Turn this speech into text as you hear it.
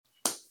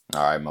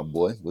All right, my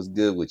boy. What's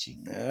good with you?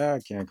 Yeah, I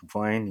can't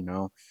complain,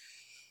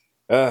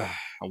 I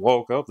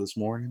woke up this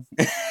morning.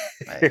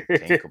 Hey,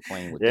 can't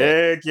complain with that.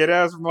 Yeah, can't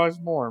ask for much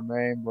more,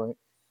 man. But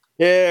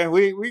yeah,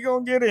 we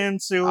gonna get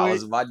into I it.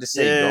 was about to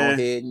say, go Yeah.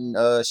 ahead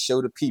and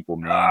show the people,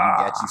 man.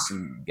 Ah,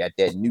 You got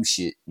that new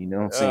shit. You know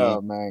what I'm saying?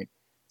 oh man.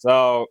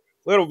 So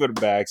a little bit of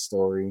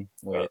backstory,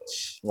 Uh,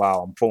 which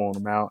while I'm pulling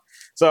them out.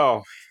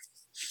 So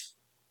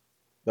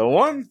the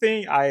one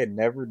thing I had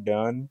never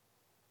done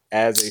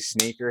as a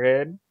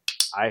sneakerhead,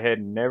 I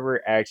had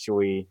never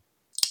actually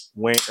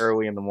went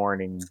early in the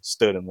morning,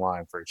 stood in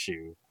line for a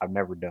shoe. I've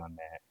never done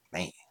that.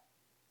 man,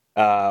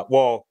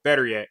 Well,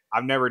 better yet,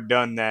 I've never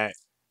done that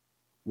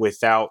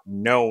without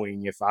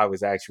knowing if I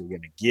was actually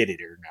going to get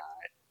it or not.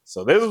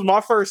 So this was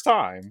my first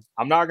time.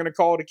 I'm not going to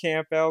call it a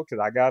camp out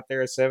because I got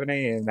there at 7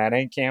 a.m. That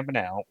ain't camping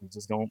out. We're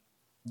just going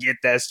to get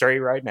that straight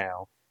right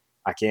now.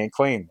 I can't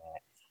claim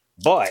that.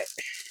 But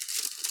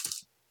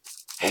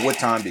but what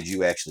time did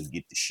you actually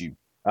get the shoe?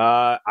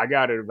 I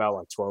got it about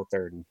like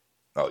 12:30.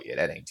 Oh yeah,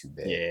 that ain't too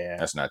bad. Yeah.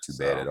 That's not too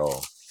bad So at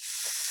all.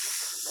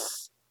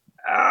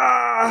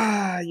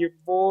 your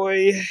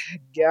boy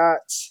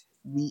got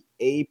the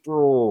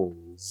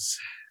Aprils.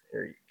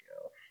 There you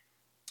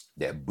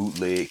That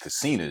bootleg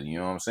casino, you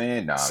know what I'm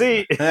saying? Nah,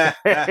 see. man.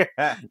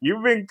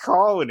 You've been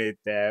calling it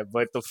that,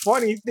 but the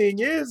funny thing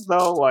is,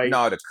 though, like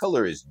No, the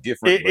color is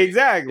different, but it's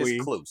exactly.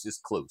 close. It's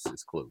close.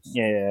 It's close.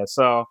 Yeah.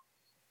 So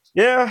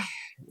yeah,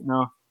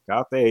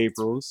 got the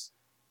Aprils.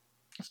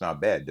 It's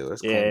not bad though.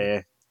 It's clean.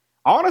 Yeah.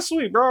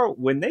 Honestly, bro,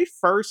 when they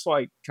first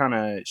like kind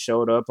of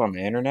showed up on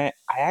the internet,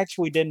 I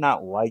actually did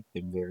not like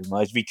them very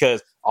much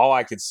because all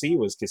I could see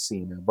was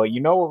casino. But you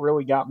know what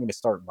really got me to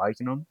start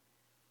liking them?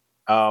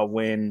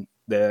 When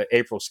the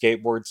April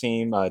skateboard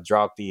team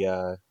dropped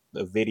the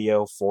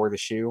video for the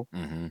shoe,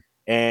 Mm-hmm.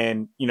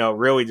 and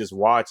really just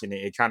watching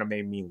it, it kind of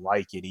made me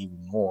like it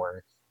even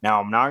more.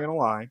 Now I'm not gonna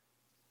lie,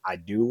 I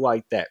do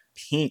like that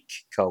pink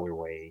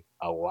colorway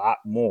a lot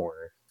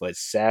more, but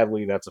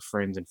sadly that's a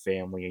friends and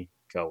family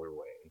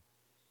colorway.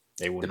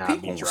 They will The not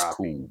pink be one was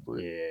dropping. cool,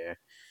 but Yeah.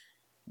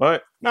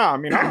 But no, I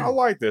mean I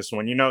like this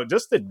one.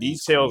 Just the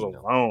he's details clean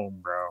though. alone,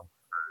 bro,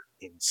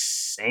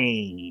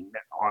 insane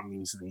on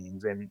these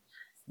things. And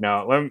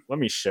now let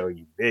me show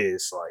you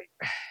this, like,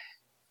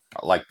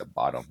 I like the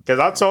bottom. because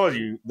I Bottom's told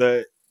dope. you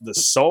the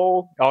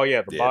sole. Oh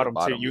yeah, the Yeah, the bottom too.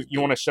 bottom You is you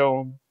want dope. to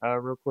show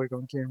them real quick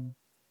on camera?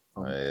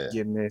 Oh, I'm yeah,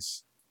 getting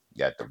this.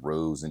 got the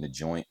rose in the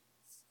joint.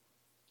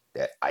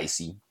 That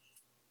icy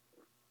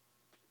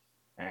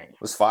Dang,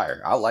 was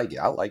fire. I like it.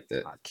 I like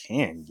that. I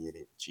can get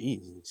it.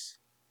 Jesus,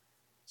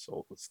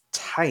 so it's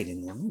tight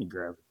in there. Let me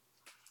grab the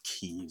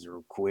keys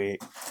real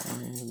quick.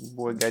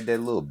 Boy got that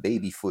little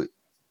baby foot.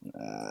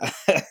 Uh,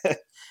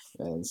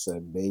 and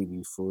said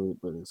baby foot,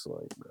 but it's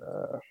like,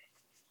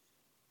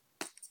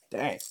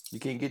 dang, You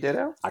can't get that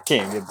out. I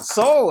can't get the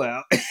sole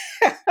out.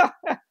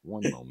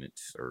 One moment,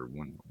 sir.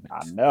 One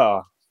I moment.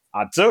 know.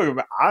 I took him.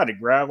 I had to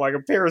grab like a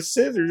pair of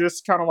scissors,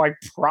 just kind of like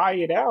pry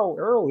it out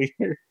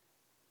earlier.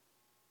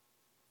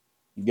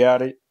 You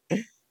got it.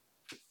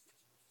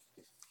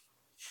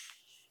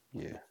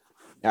 Yeah.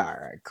 All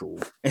right, cool.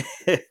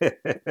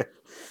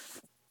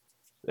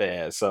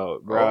 Yeah, so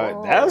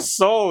bro, that Oh,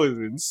 soul is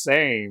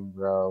insane,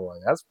 bro.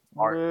 Like that's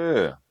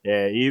yeah.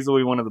 yeah,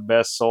 easily one of the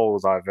best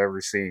souls I've ever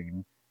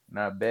seen.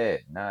 Not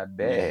bad. Not Yeah,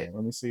 bad.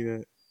 let me see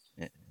that.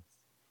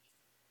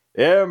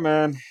 Yeah,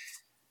 man.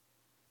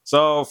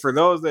 So for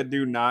those that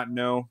do not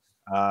know,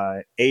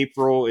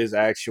 April is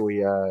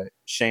actually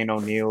Shane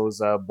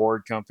O'Neill's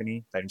board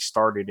company that he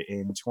started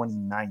in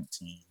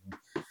 2019.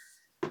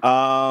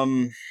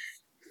 Um,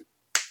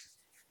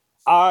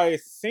 I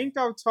think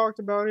I've talked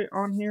about it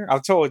on here.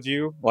 I've told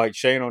you like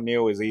Shane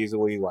O'Neill is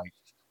easily like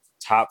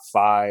top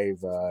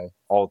five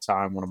all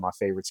time, one of my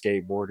favorite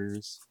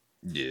skateboarders.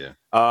 Yeah.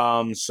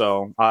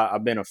 So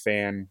I've been a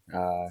fan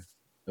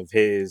of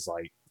his,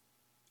 like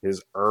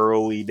his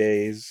early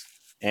days,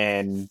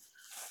 and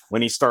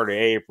when he started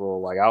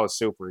April, like I was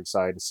super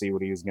excited to see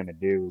what he was gonna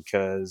do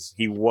because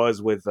he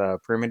was with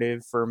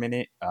Primitive for a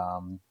minute.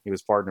 He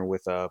was partnered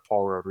with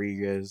Paul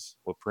Rodriguez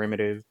with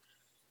Primitive.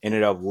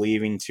 Ended up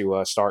leaving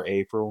to start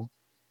April,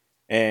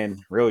 and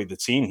really the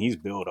team he's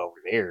built over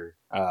there.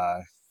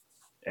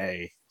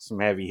 Hey, some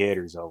heavy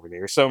hitters over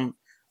there.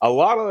 A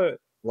lot of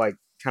like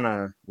kind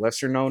of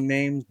lesser known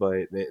names,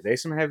 but they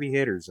some heavy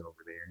hitters over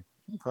there.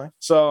 Okay.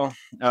 So,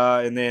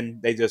 and then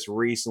they just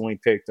recently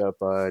picked up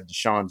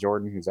Deshaun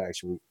Jordan, who's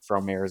actually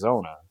from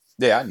Arizona.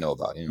 Yeah, I know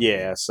about him.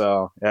 Yeah,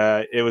 so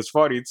it was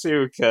funny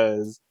too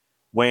because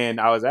when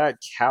I was at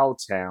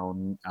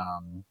Cowtown,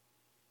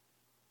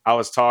 I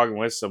was talking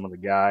with some of the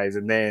guys,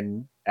 and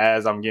then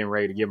as I'm getting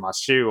ready to get my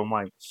shoe, I'm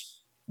like,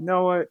 you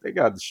know what? They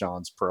got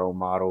Deshaun's pro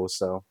model,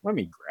 so let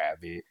me grab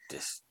it.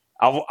 This.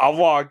 I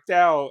walked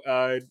out.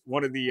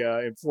 One of the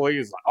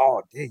employees was like,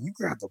 "Oh, dang, you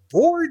grabbed the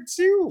board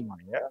too?" I'm like,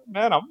 "Yeah,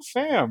 man, I'm a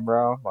fan,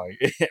 bro. Like,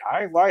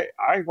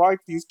 I like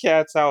these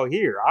cats out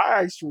here.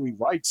 I actually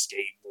like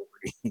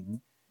skateboarding."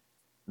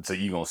 So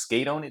you gonna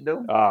skate on it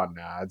though? Oh,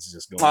 nah, it's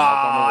just going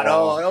up on the Ah,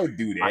 wall. don't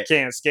do I that.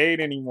 can't skate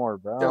anymore,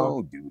 bro.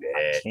 Don't do I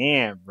that.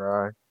 can't,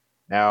 bro.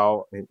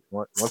 Now,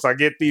 once I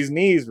get these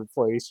knees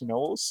replaced,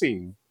 we'll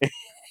see.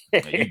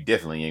 Now, you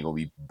definitely ain't gonna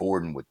be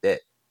boarding with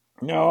that.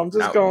 No, I'm just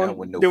Not with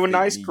going no doing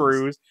fake nice knees.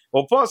 cruise.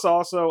 Well, plus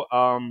also,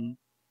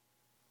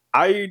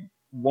 I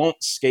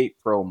won't skate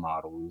pro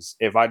models.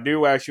 If I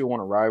do actually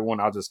want to ride one,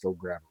 I'll just go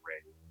grab a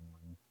regular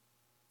one.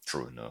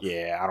 True enough.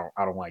 Yeah,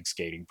 I don't like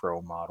skating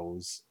pro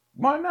models.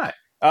 Why not?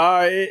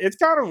 It's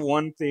kind of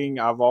one thing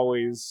I've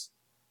always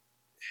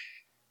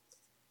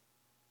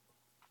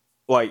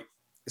like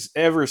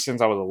ever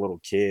since I was a little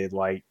kid.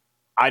 Like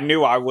I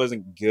knew I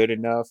wasn't good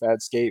enough at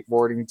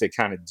skateboarding to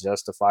kind of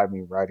justify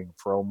me riding a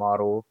pro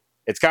model.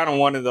 It's kind of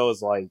one of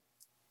those like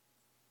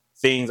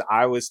things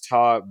I was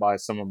taught by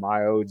some of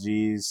my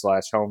OGs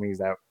slash homies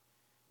that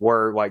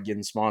were like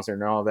getting sponsored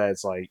and all that.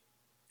 It's like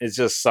it's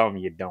just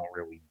something you don't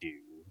really do.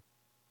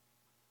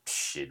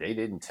 Shit, they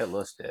didn't tell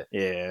us that.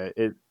 Yeah,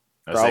 it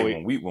I probably.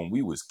 say when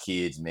we was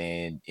kids,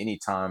 man.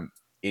 Anytime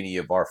any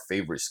of our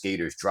favorite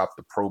skaters dropped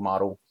the pro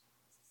model,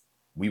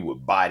 we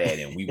would buy that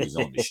and we was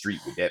on the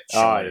street with that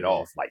showing it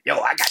off. Like, yo,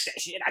 I got that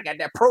shit. I got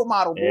that pro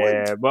model, boy.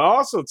 Yeah, but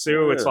also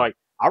too, it's like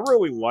I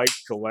really like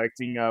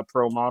collecting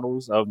pro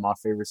models of my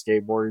favorite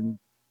skateboarders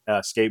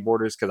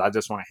because I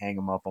just want to hang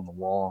them up on the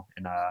wall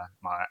in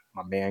my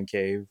man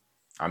cave.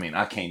 I mean,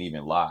 I can't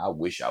even lie. I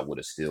wish I would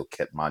have still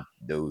kept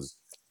those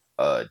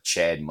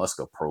Chad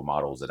Muska pro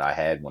models that I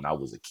had when I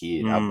was a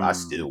kid. I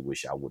still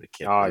wish I would have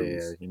kept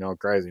those. Yeah,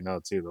 crazy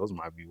enough too. Those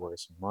might be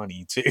worth some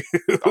money too.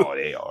 Oh,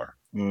 they are.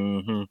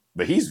 Mm-hmm.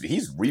 But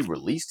he's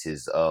re-released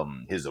his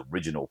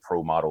original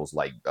pro models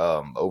like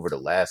over the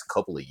last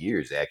couple of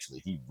years.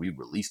 Actually, he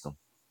re-released them,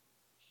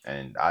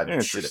 and I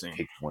should have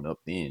picked one up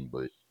then,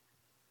 but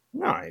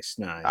nice.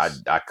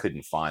 I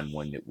couldn't find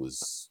one that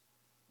was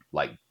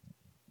like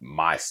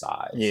my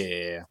size.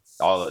 Yeah.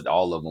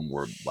 All of them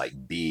were like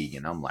big,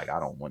 and I'm like, I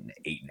don't want an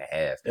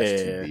 8.5.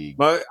 That's too big.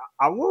 But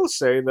I will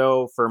say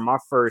though, for my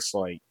first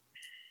like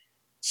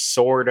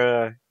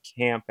sorta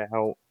camp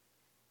out,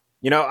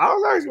 I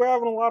was actually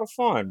having a lot of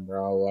fun,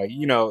 bro. Like,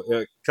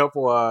 a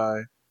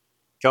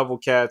couple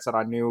cats that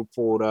I knew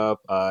pulled up.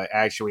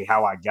 Actually,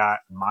 how I got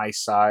my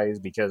size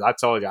because I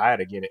told you I had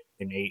to get it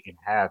an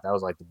 8.5. That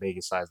was like the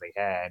biggest size they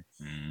had.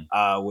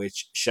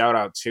 Which shout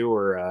out to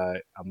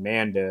her,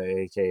 Amanda,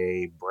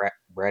 aka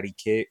Bratty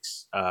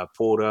Kicks,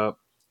 pulled up.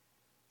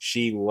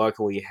 She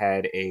luckily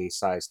had a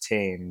size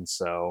 10,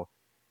 so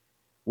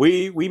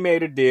we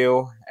made a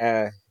deal.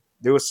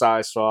 Do a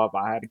size swap.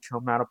 I had to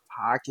come out of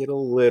pocket a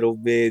little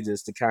bit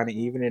just to kind of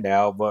even it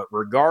out, but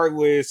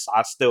regardless,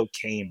 I still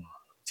came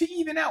up. To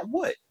even out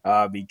what?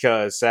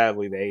 Because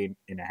sadly the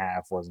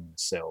 8.5 wasn't going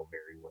to sell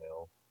very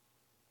well.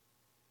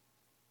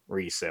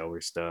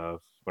 Reseller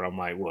stuff. But I'm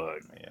like, look,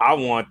 I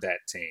want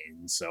that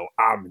 10, so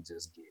I'm going to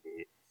just get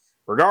it.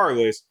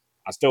 Regardless,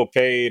 I still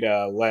paid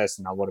less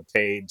than I would have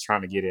paid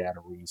trying to get it at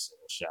a resale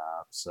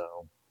shop.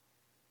 So,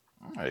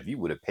 if you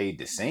would have paid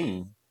the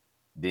same,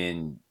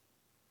 then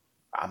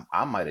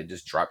I might have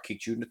just drop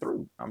kicked you in the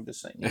throat. I'm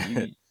just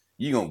saying,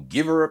 you gonna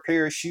give her a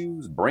pair of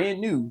shoes, brand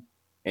new,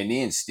 and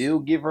then still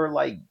give her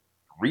like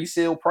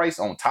resale price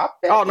on top of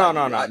that? Oh no,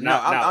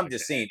 I'm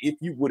just saying, if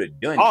you would have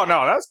done, no,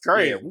 that's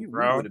crazy. We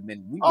bro. would have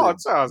been. We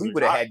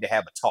would have had to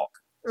have a talk.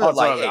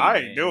 Like, hey, I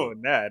ain't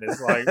doing that.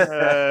 It's like,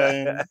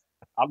 man,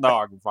 I know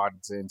I can find a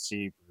 10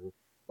 cheaper.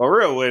 But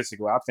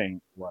realistically, I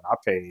think what I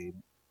paid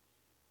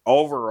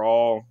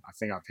overall, I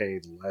think I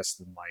paid less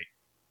than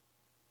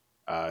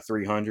like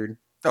 $300.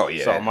 Oh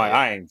yeah, so I'm like,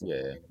 I ain't.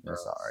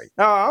 That's all right.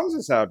 No, I was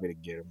just happy to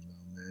get him,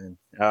 though,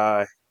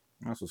 man.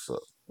 That's what's up.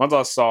 Once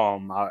I saw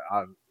him, I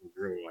was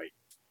really like,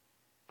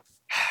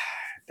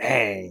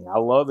 dang, I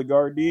love the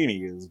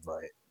Gardenias,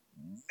 but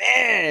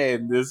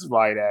man, this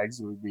might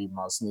actually be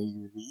my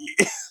sneaker of the year.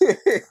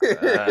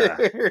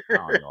 I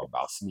don't know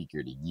about sneaker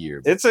of the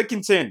year. It's a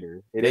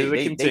contender. It is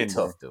a contender. They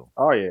tough though.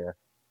 Oh yeah.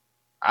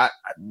 I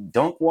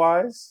dunk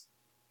wise,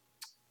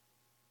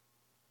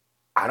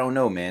 I don't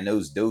know, man.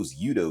 Those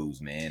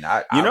Udos, man.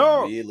 I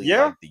really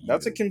like the Udos.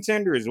 That's a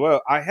contender as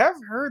well. I have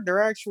heard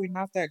they're actually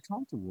not that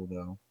comfortable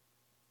though.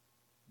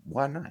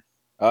 Why not?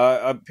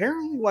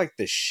 Apparently, like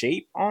the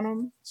shape on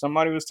them,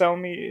 somebody was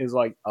telling me, is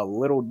like a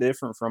little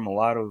different from a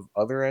lot of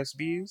other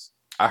SBs.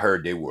 I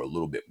heard they were a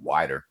little bit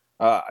wider.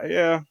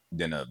 Yeah.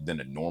 Than a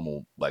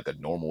normal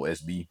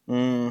SB.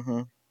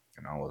 Mm-hmm.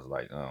 And I was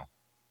like, oh,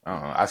 I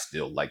don't know. I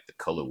still like the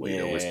colorway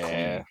though. It's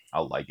clean. I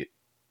like it.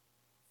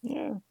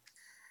 Yeah.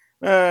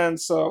 And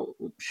so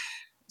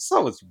it's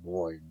your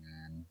boy,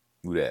 man.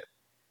 Who that?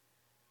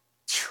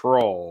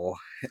 Troll.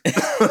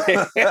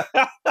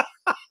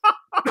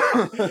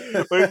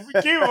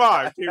 keep in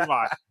mind.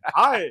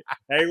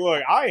 Hey,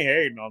 look, I ain't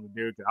hating on the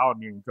dude because I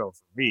don't even go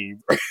for me.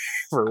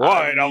 For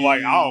one, I'm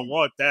like, I don't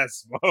want that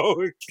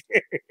smoke.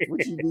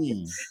 What you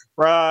mean?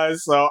 Right,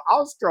 so I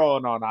was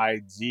scrolling on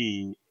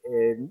IG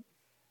and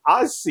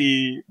I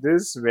see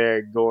this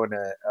man going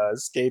to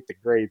Skate the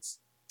Greats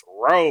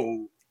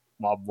throw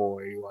my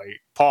boy, like,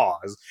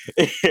 pause.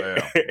 Well,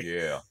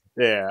 yeah.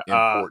 Yeah.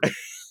 Important.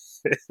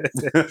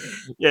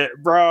 Yeah,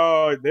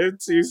 bro, them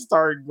two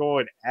started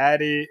going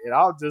at it, and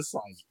I was just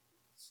like,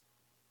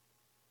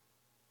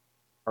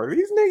 are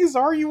these niggas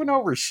arguing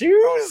over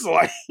shoes?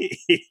 Like,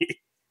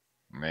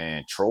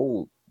 Man,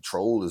 Troll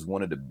is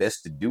one of the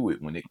best to do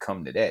it when it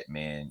come to that,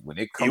 man. When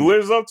it he comes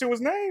lives up to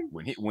his name.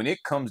 when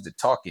it comes to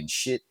talking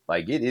shit,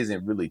 like it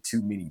isn't really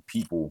too many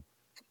people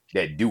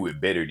that do it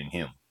better than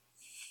him.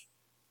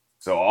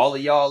 So all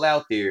of y'all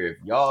out there, if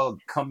y'all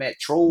come at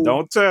Troll,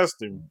 Don't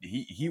test him.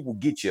 He will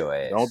get your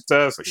ass. Don't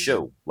test for him.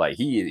 sure. Like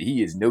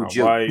he is no I'm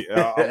joke. like,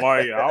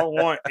 I don't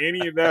want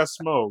any of that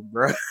smoke,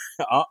 bro.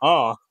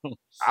 I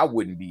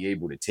wouldn't be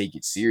able to take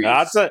it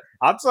serious.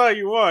 I'll tell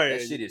you what.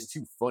 That shit is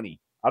too funny.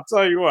 I'll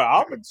tell you what,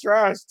 I'm a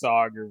trash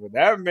talker, but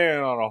that man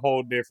on a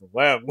whole different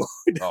level.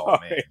 Oh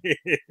man.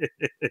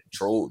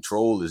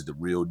 Troll is the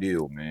real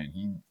deal,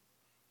 man.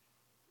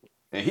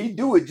 He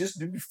do it just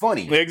to be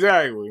funny.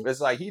 Exactly.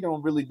 It's like he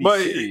don't really be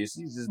serious.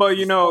 He's just but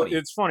you know, funny.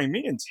 It's funny.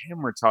 Me and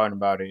Tim were talking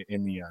about it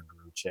in the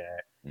group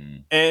chat.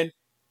 And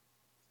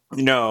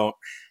me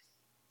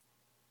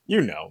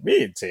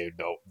and Tim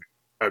don't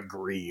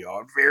agree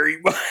on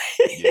very much.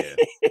 Yeah.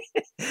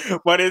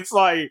 But it's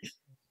like,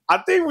 I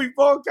think we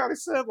both kind of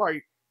said,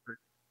 like,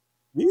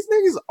 these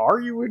niggas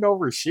arguing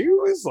over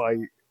shoes, like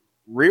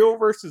real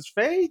versus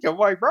fake. I'm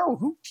like, bro,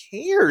 who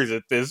cares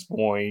at this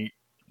point?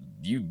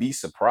 You'd be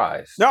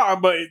surprised. No,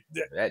 but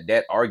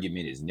that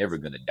argument is never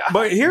gonna die.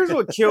 But here's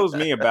what kills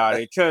me about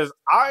it, because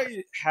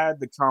I had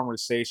the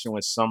conversation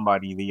with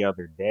somebody the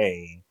other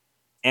day,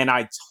 and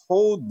I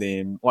told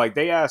them, like,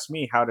 they asked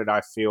me how did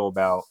I feel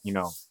about,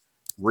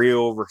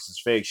 real versus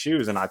fake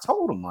shoes, and I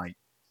told them, like,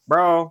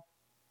 bro,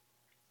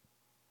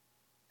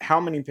 how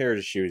many pairs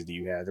of shoes do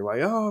you have? They're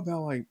like, oh,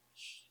 about like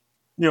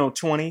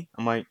 20.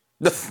 I'm like,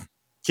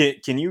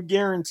 can you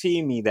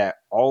guarantee me that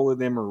all of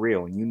them are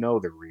real and you know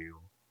they're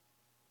real?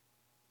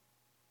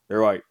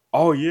 They're like,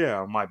 oh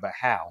yeah. I'm like, but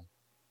how?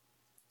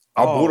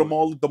 I bought them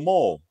all at the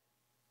mall.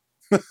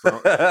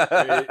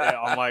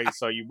 I'm like,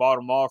 so you bought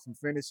them all from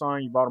Finish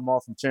Line? You bought them all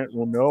from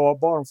Well, no, I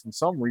bought them from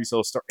some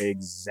resale store.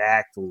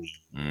 Exactly.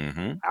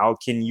 Mm-hmm. How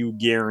can you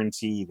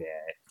guarantee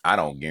that? I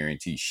don't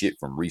guarantee shit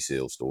from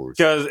resale stores.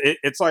 Because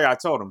it's like I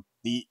told him,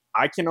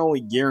 I can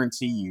only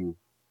guarantee you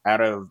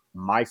out of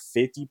my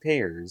 50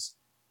 pairs,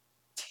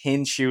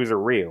 10 shoes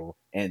are real.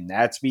 And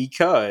that's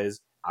because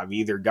I've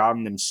either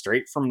gotten them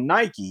straight from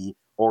Nike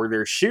or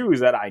they're shoes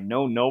that I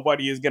know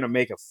nobody is going to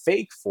make a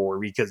fake for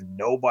because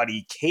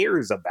nobody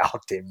cares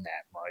about them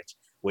that much,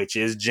 which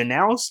is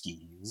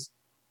Janowski's.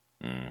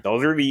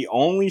 Those are the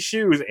only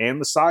shoes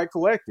and the side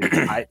collectors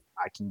I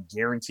can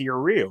guarantee are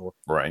real.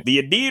 Right.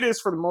 The Adidas,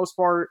 for the most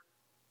part,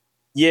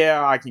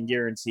 yeah, I can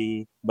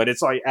guarantee. But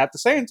it's like, at the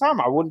same time,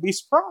 I wouldn't be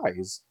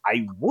surprised.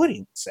 I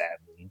wouldn't,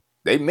 sadly.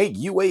 They make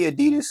UA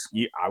Adidas?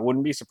 Yeah, I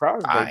wouldn't be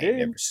surprised if I they did. ain't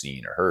never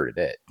seen or heard of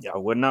that. Yeah, I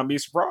would not be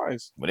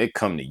surprised. When it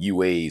come to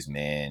UAs,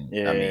 man,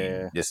 yeah. I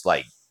mean, it's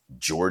like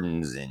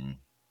Jordans and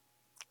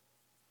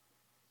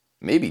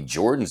maybe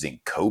Jordans and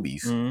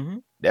Kobe's. Mm-hmm.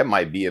 That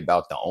might be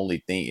about the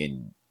only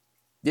thing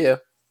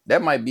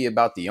that might be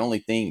about the only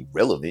thing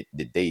relevant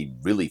that they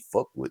really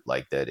fuck with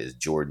like that is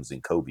Jordans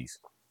and Kobe's.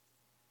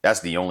 That's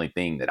the only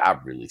thing that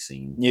I've really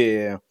seen.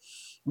 Yeah.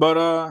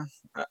 But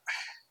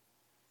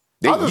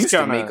they used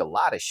to make a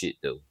lot of shit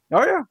though.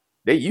 Oh yeah.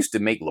 They used to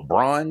make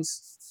LeBrons.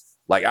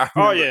 Like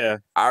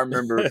I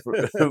remember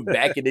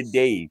back in the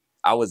day,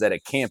 I was at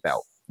a camp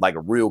out, like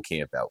a real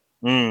camp out.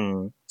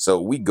 So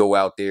we go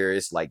out there,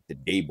 it's like the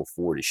day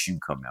before the shoe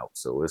come out.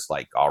 So it's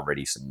like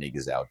already some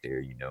niggas out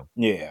there,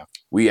 Yeah.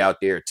 We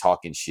out there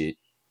talking shit.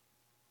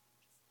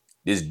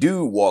 This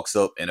dude walks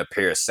up in a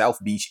pair of South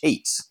Beach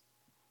 8s.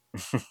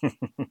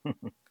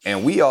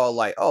 And we all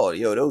like, oh,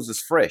 yo, those is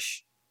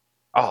fresh.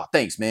 Oh,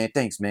 thanks, man.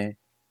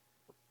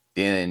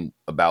 Then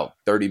about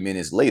 30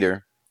 minutes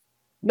later,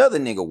 another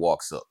nigga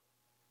walks up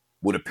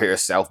with a pair of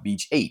South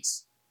Beach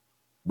 8s.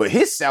 But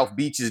his South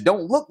Beaches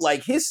don't look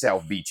like his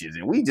South Beaches.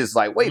 And we just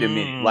like, wait a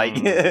minute. Like,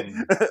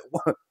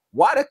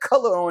 why the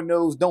color on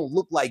those don't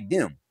look like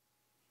them?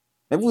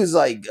 And we was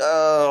like,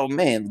 oh,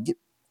 man,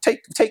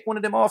 take one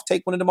of them off.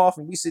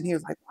 And we sitting here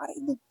like, why they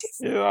look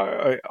different?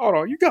 Yeah, hold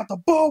on, you got the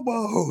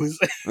Bobos.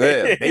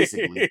 Yeah,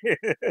 basically.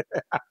 It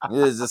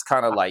was just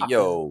kind of like,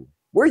 yo,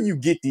 where you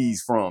get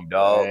these from,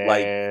 dog?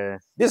 Like,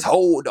 the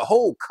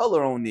whole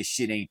color on this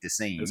shit ain't the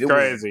same. It's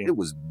crazy. It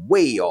was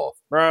way off.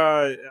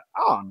 Bro,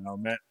 I don't know,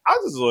 man. I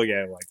just look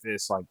at it like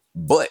this, like,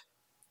 but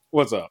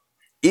what's up?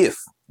 If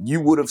you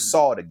would have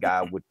saw the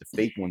guy with the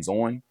fake ones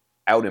on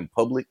out in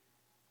public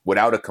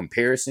without a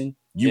comparison,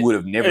 you would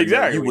have never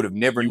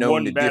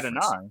known the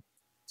difference.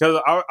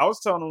 Because I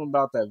was telling him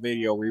about that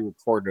video we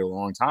recorded a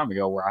long time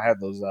ago where I had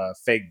those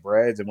fake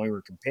breads and we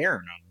were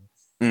comparing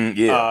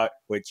them.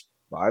 Which,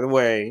 by the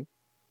way,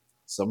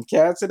 some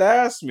cats had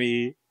asked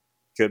me,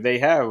 could they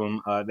have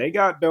them? They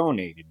got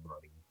donated,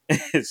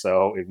 buddy.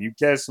 So if you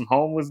catch some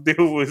homeless dude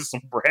with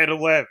some bread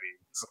 11s,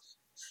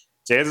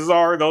 chances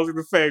are those are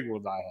the fake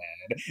ones I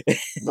had.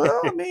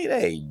 Well, I mean,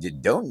 hey,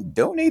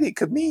 donate it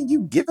could mean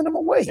you giving them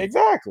away.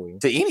 Exactly.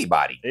 To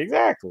anybody.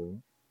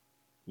 Exactly.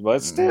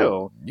 but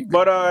still, You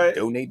but could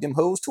donate them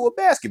hoes to a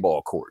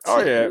basketball court. oh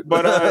yeah, Shit.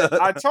 but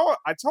I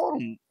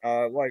told him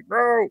like,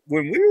 bro,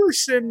 when we were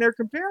sitting there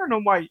comparing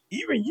them, like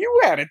even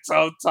you had a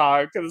tough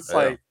time because it's Yeah.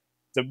 like,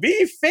 to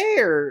be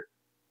fair,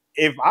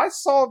 if I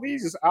saw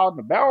these just out and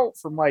about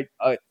from like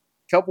a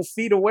couple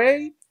feet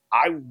away,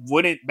 I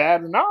wouldn't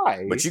bat an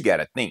eye. But you got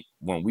to think,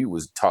 when we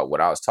was taught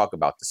what I was talking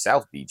about, the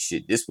South Beach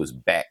shit, this was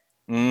back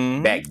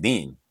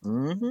then.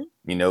 Mm-hmm.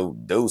 You know,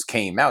 those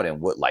came out in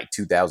what, like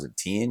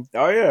 2010?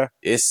 Oh yeah,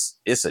 It's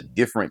a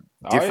different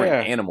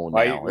yeah. animal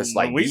Like now. It's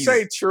when like we these,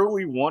 say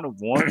truly one of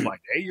one,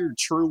 like they are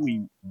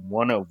truly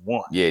one of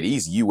one. yeah,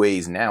 these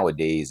UAs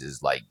nowadays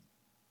is like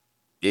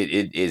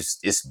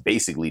it's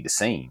basically the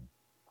same.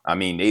 I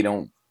mean, they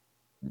don't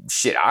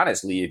shit.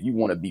 Honestly, if you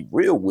want to be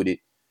real with it,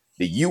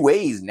 the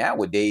UAs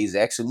nowadays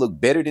actually look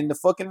better than the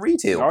fucking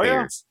retail Oh yeah.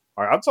 pairs.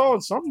 I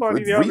told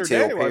somebody the other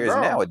Retail day, like, pairs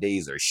bro,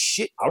 nowadays are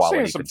shit I've seen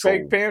quality some control.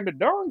 fake Panda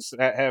Dunks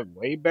that have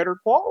way better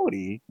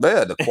quality.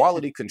 Yeah, the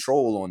quality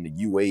control on the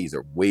UAs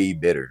are way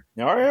better.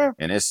 Oh yeah.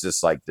 And it's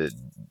just like the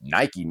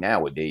Nike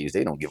nowadays,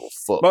 they don't give a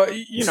fuck. But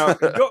you know,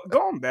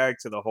 going back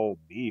to the whole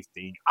beef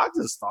thing, I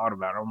just thought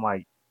about it. I'm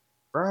like,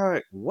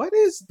 bro, what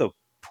is the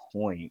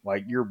point?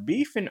 Like, you're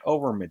beefing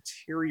over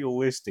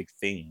materialistic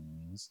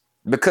things.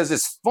 Because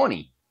it's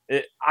funny.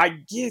 I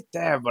get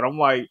that, but I'm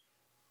like,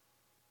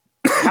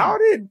 how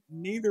did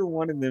neither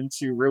one of them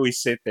two really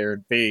sit there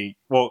and think?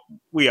 Well,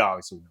 we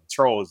obviously know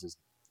Trolls is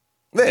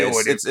doing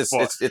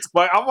it's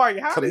but I'm like,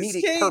 how does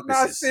Kate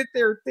not sit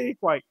there and think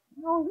like,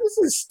 no, this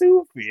is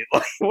stupid.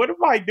 Like, what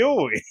am I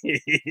doing?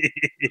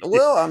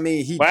 Well, I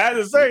mean, but at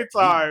the same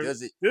time,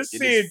 this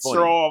seeing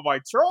Troll, I'm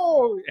like,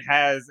 Troll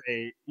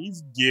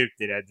he's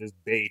gifted at just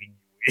baiting you.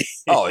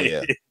 Oh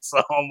yeah. So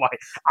I'm like,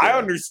 I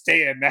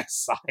understand that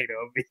side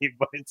of it,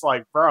 but it's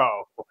like,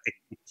 bro,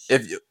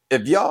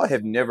 if y'all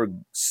have never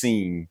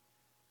seen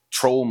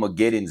Troll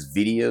Mageddon's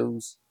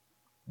videos,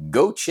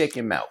 go check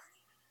him out.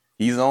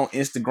 He's on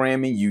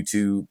Instagram and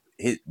YouTube.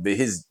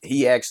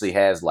 He actually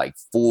has like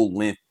full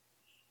length,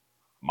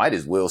 might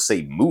as well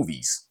say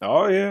movies.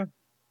 Oh yeah.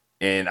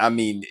 And I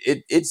mean,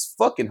 it's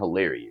fucking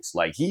hilarious.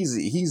 Like he's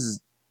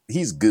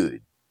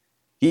good.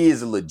 He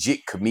is a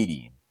legit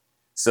comedian.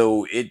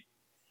 So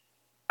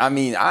I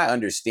mean, I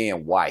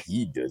understand why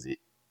he does it,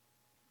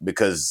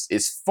 because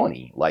it's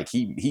funny. Like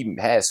he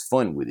has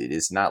fun with it.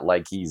 It's not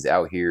like he's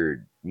out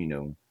here, you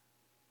know,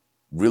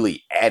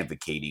 really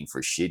advocating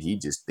for shit. He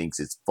just thinks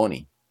it's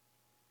funny.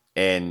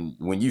 And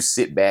when you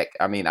sit back,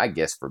 I mean, I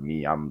guess for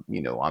me, I'm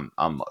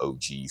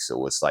OG,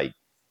 so it's like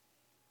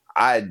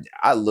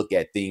I look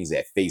at things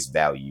at face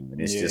value, and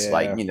it's just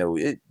like, you know,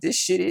 this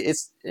shit,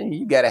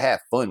 you gotta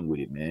have fun with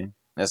it, man.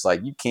 That's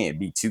like, you can't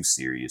be too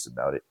serious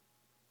about it.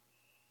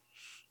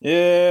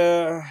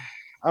 Yeah,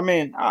 I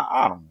mean,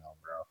 I don't know,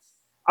 bro.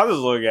 I just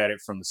look at it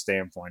from the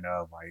standpoint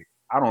of like,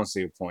 I don't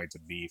see a point to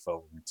beef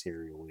over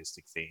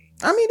materialistic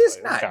things. I mean,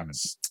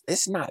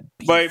 it's not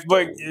beef,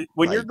 but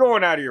when like, you're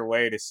going out of your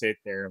way to sit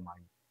there and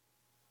like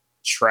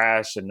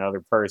trash another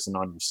person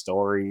on your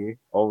story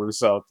over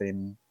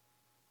something,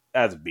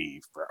 that's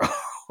beef,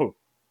 bro.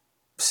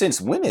 Since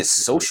when is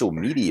social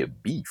media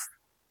beef?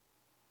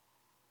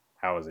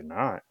 How is it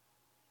not?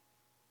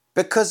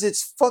 Because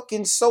it's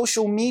fucking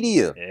social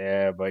media.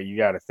 Yeah, but you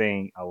got to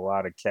think, a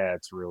lot of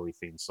cats really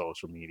think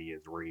social media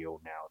is real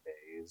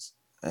nowadays.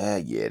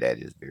 Yeah, that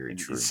is very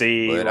true.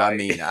 See, but like... I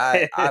mean,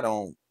 I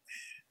don't.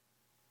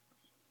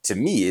 To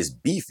me,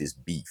 beef is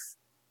beef.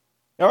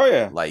 Oh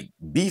yeah, like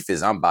beef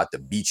is I'm about to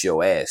beat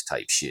your ass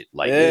type shit.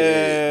 Like,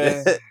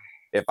 yeah.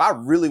 If I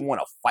really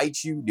want to fight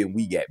you, then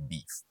we got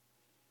beef.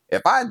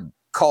 If I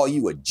call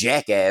you a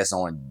jackass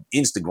on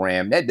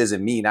Instagram, that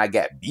doesn't mean I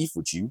got beef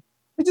with you.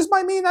 It just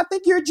might mean I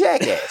think you're a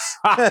jackass.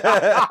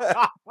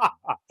 But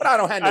I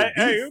don't have no beef.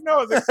 Hey, who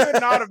knows? It could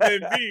not have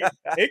been beef.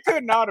 It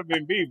could not have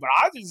been beef. But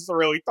I just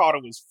really thought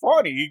it was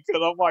funny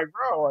because I'm like,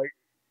 bro, like,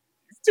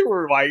 these two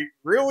were like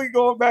really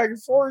going back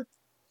and forth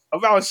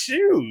about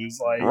shoes.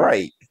 Like,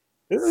 right.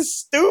 This is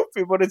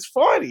stupid, but it's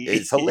funny.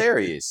 It's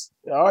hilarious.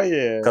 Oh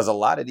yeah. Because a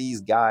lot of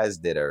these guys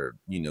that are,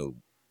 you know,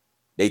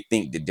 they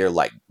think that they're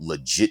like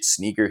legit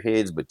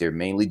sneakerheads, but they're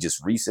mainly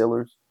just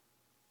resellers.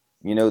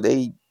 You know,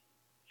 they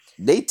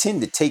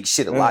tend to take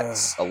shit a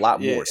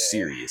lot more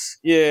serious.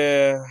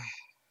 Yeah.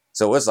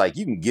 So it's like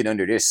you can get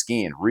under their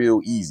skin real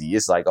easy.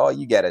 It's like all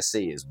you gotta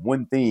say is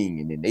one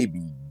thing, and then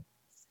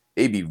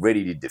they be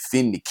ready to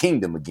defend the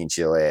kingdom against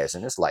your ass.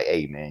 And it's like,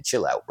 hey man,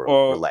 chill out, bro.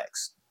 Well,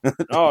 relax.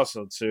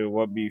 Also, too,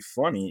 what be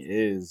funny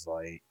is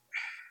like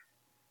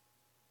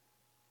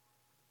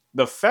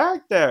the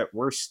fact that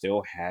we're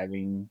still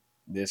having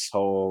this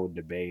whole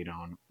debate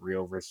on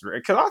real versus real,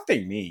 because I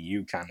think me and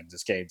you kind of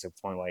just came to a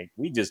point like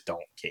we just don't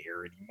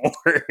care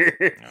anymore.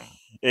 No.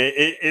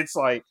 It's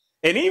like,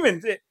 and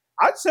even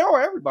I tell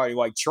everybody,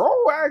 like,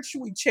 Troll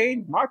actually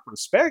changed my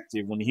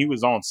perspective when he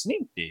was on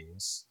Sneak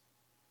This,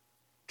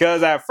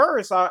 because at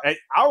first I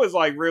was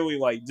like really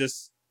like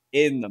just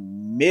in the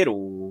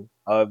middle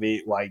of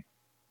it, like,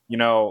 you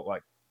know,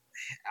 like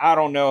I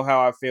don't know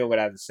how I feel, but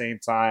at the same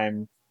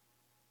time,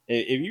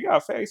 If you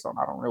got fakes on,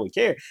 I don't really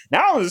care.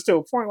 Now it's to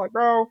a point like,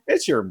 bro,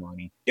 it's your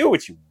money. Do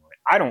what you want.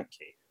 I don't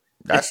care.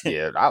 That's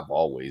yeah. I've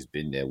always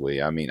been that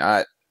way. I mean,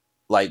 I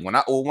like when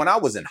I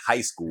was in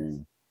high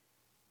school,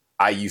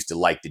 I used to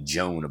like to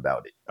joan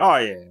about it. Oh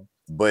yeah.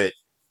 But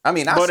I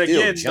mean, I But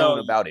still again, joan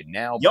though, about it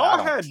now. But I y'all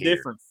don't had care,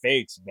 different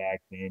fakes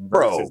back then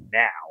bro. versus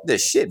now. The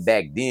shit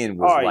back then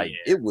was Oh like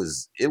yeah. it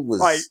was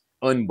Like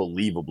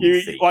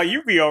unbelievably fake.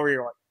 you be over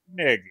here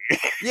like,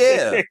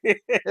 Yeah, nigga.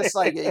 it's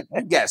like you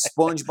got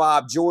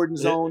SpongeBob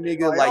Jordans on,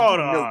 nigga. Like, Like you hold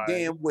know on.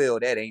 damn well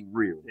that ain't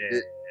real. Yeah.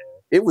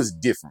 It was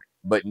different.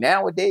 But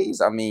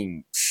nowadays, I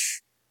mean,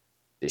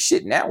 the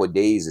shit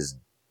nowadays is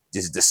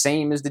just the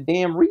same as the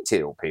damn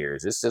retail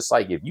pairs. It's just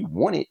like if you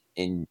want it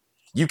and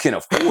you can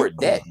afford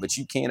that, but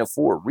you can't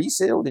afford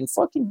resale, then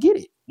fucking get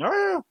it. Oh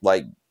yeah.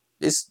 Like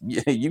it's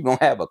you gonna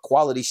have a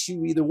quality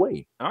shoe either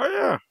way. Oh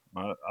yeah.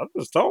 I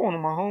just told one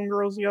of my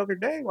homegirls the other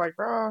day, like,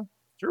 bro,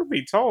 truth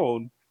be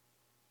told,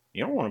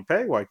 you don't want to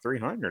pay like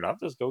 $300. I'll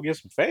just go get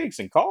some fakes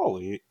and call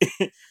it.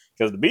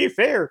 Because to be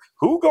fair,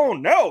 who gonna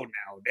know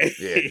nowadays?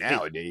 Yeah,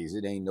 nowadays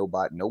it ain't no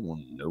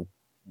one know.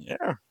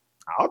 Yeah.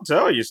 I'll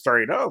tell you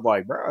straight up,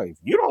 like, bro, if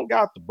you don't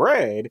got the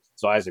bread,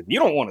 so as if you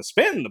don't want to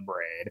spend the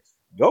bread,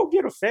 go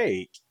get a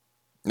fake.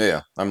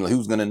 Yeah, I mean,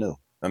 who's gonna know?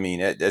 I mean,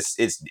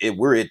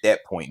 we're at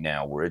that point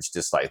now where it's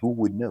just like, who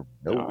would know?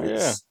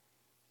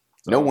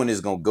 No one is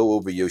gonna go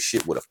over your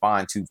shit with a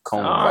fine tooth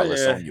comb while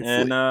it's on your foot.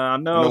 And I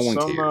know no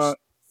one cares.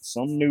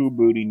 Some new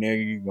booty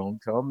nigga gonna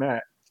come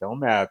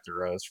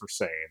after us for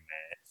saying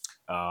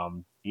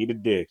that. Eat a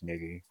dick,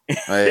 nigga.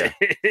 Yeah,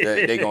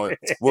 they going.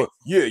 Well,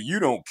 yeah, you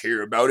don't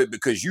care about it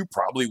because you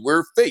probably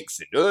wear fakes.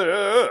 And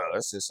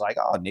it's just like,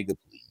 oh, nigga,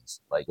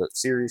 please, like,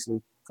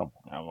 seriously, come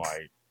on. I'm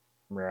like,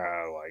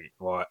 bro, like,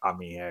 well, I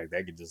mean, heck,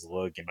 they could just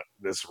look in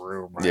this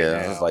room right Yeah,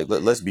 now. it's like,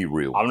 let's be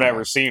real. I've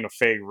never seen a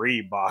fake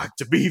Reebok.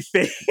 To be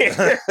fair,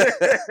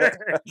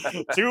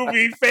 to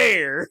be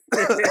fair,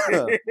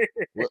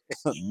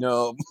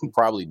 no,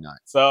 probably not.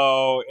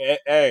 So,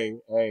 hey,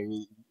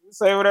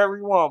 say whatever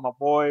you want, my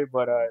boy.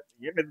 But at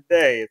the end of the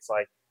day, it's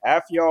like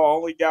half y'all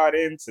only got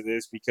into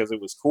this because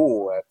it was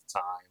cool at the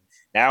time.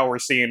 Now we're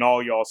seeing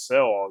all y'all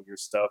sell all your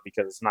stuff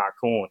because it's not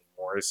cool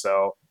anymore.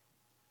 So,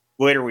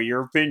 literally,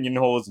 your opinion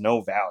holds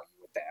no value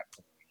at that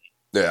point.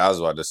 Yeah, I was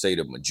about to say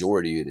the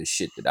majority of the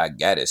shit that I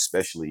got,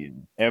 especially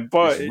in this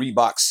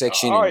Reebok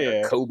section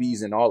and the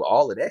Kobe's and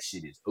all of that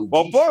shit is OG.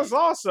 Well, plus shit.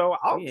 Also,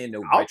 I'll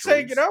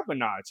take it up a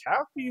notch.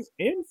 Half these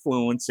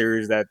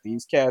influencers that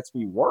these cats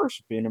be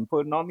worshiping and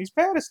putting on these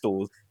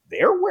pedestals,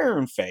 they're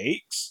wearing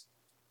fakes.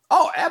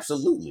 Oh,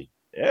 absolutely.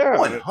 Yeah.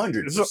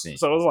 100%.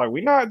 So it's like,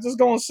 we're not just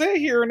going to sit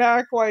here and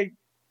act like,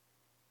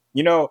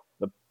 the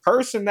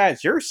person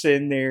that you're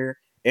sitting there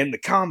in the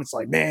comments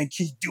like, man,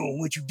 keep doing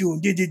what you're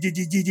doing.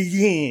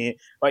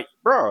 Like,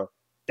 bro,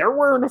 they're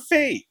wearing a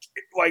fake.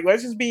 Like,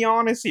 let's just be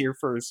honest here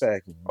for a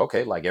second.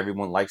 Okay, like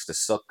everyone likes to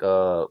suck,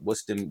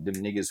 what's them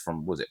niggas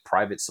from, was it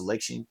Private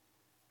Selection?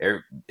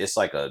 It's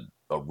like a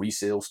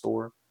resale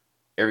store.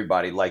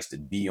 Everybody likes to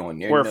be on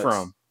there. Where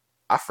from?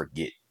 I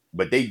forget.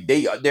 But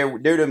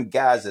they're them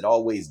guys that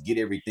always get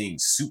everything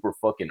super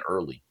fucking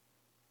early.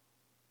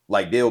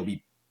 Like, they'll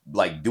be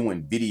like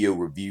doing video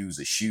reviews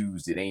of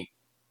shoes that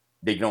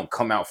they don't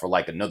come out for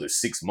like another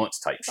 6 months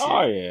type shit.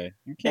 Oh yeah,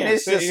 you can't. And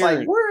it's just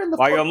like, where in the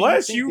like, fuck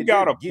unless you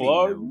got a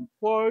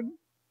plug.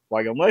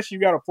 Like, unless you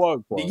got a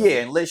plug.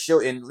 Yeah, unless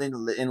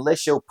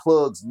your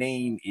plug's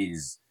name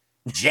is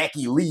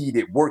Jackie Lee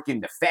that work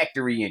in the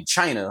factory in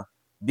China,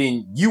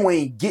 then you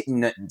ain't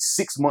getting nothing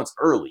 6 months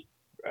early.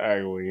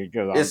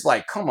 Exactly, it's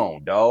like, come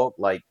on, dog.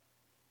 Like,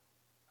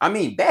 I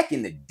mean, back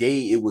in the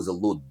day, it was a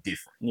little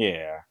different.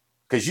 Yeah,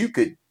 because you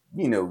could,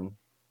 no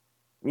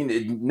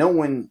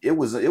one. It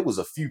was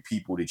a few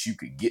people that you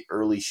could get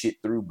early shit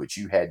through, but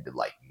you had to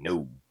like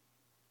know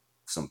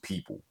some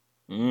people.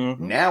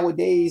 Mm-hmm.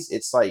 Nowadays,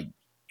 it's like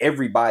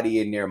everybody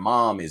and their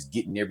mom is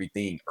getting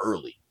everything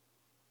early.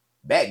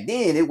 Back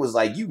then, it was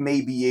like you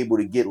may be able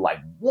to get like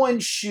one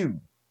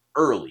shoe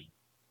early.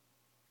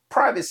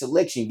 Private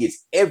Selection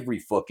gets every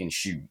fucking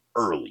shoe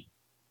early.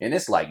 And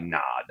it's like, nah,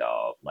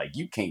 dog. Like,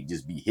 you can't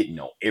just be hitting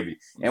on every.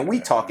 And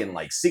we talking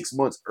like 6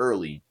 months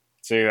early.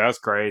 See, that's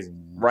crazy.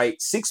 Right?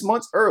 6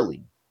 months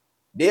early.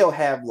 They'll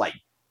have like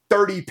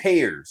 30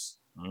 pairs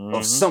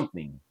of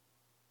something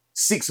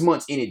 6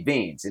 months in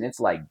advance. And it's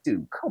like,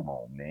 dude, come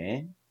on,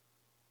 man.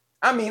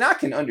 I mean, I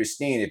can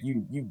understand if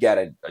you got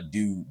a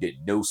dude that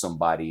knows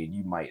somebody and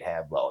you might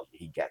have, well,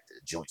 he got the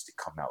joints to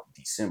come out in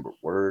December.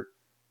 Word.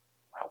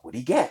 Wow, what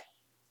he got?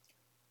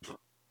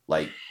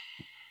 Like,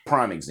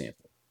 prime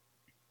example.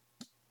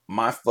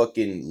 My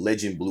fucking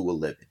Legend Blue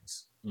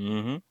 11s.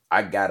 Mm-hmm.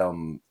 I got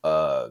them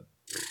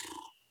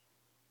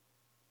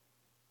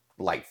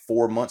like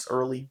 4 months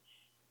early.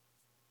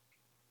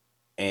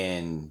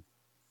 And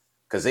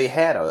because they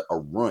had a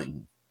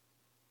run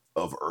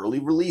of early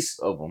release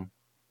of them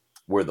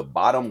where the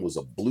bottom was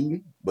a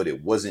blue, but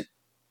it wasn't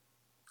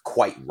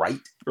quite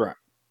right. Right.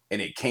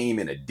 And it came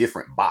in a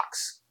different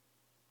box.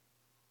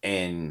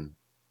 And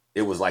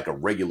it was like a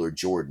regular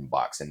Jordan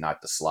box and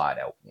not the slide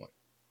out one.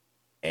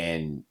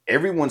 And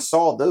everyone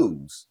saw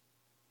those.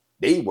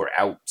 They were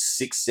out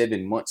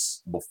 6-7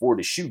 months before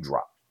the shoe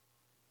dropped.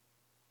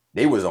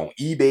 They was on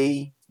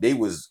eBay. They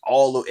was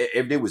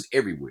they was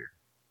everywhere.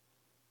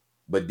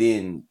 But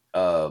then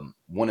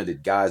one of the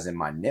guys in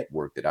my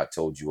network that I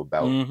told you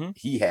about,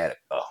 he had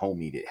a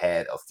homie that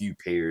had a few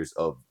pairs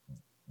of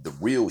the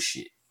real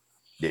shit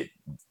that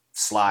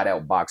slide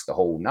out box the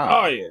whole nine.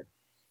 Oh yeah.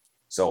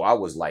 So I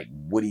was like,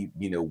 what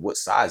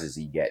sizes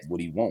he got? What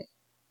he want?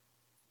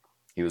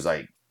 He was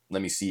like,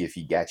 let me see if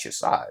he got your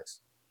size.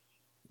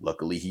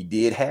 Luckily, he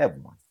did have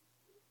one.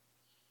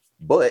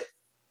 But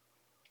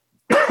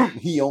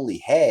he only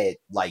had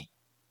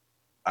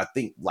I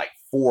think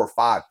 4 or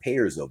 5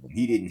 pairs of them.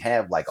 He didn't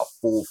have like a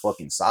full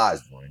fucking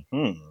size one.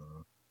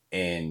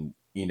 And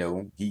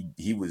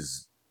he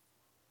was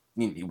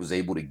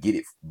able to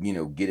get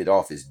it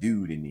off his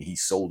dude, and he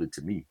sold it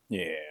to me.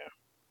 Yeah.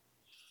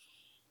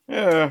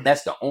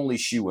 That's the only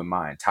shoe in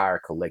my entire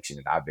collection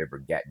that I've ever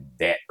gotten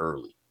that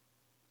early.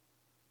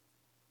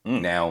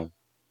 Now,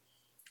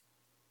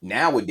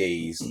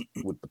 nowadays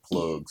with the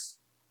plugs,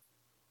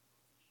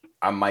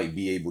 I might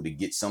be able to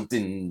get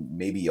something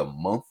maybe a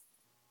month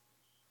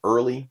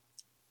early.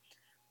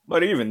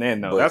 But even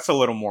then, though, that's a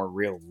little more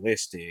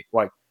realistic.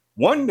 Like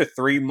 1 to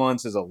 3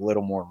 months is a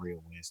little more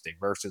realistic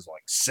versus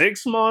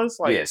 6 months.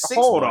 Like, yeah, 6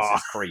 hold months on.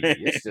 is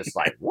crazy. It's just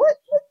like, what?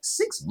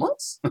 6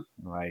 months?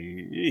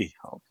 Like,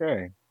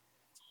 okay.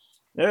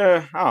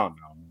 Yeah, I don't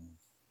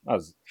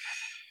know.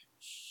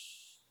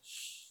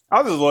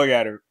 I'll just look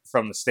at it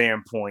from the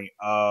standpoint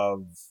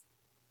of,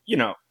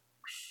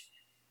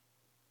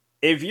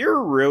 if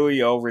you're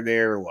really over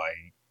there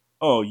like,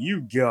 oh,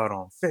 you got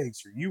on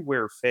fakes or you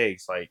wear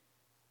fakes, like,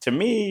 to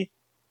me,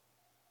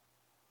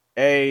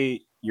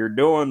 you're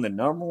doing the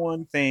number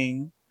one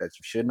thing that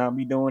you should not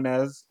be doing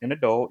as an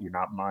adult. You're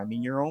not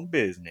minding your own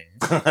business.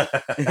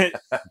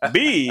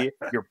 B,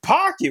 you're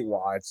pocket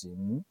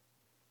watching.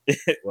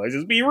 Let's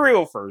just be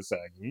real for a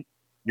second.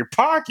 You're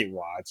pocket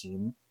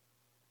watching.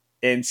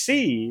 And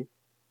C,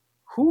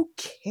 who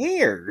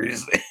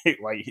cares?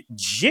 Like,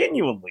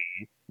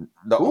 genuinely.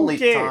 The only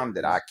time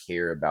that I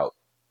care about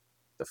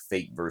the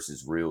fake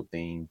versus real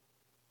thing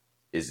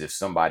is if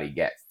somebody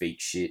got fake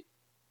shit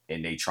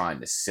and they trying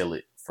to sell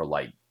it for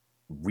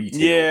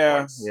retail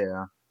price.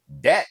 Yeah.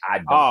 That I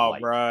don't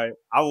like. Bro.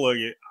 I look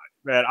at,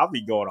 man, I'll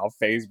be going on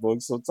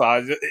Facebook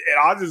sometimes and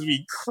I'll just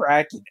be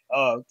cracking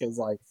up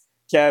because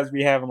cats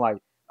be having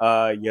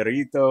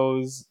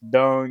Yarritos,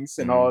 dunks,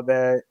 and all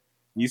that.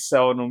 You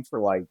selling them for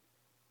 $100,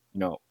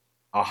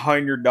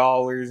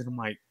 and I'm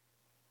like,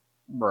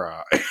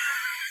 bruh.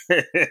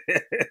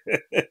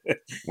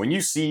 When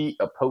you see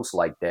a post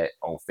like that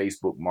on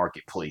Facebook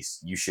Marketplace,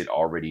 you should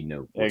already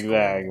know what's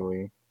exactly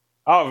going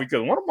on. Oh,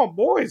 because one of my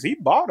boys, he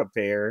bought a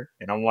pair,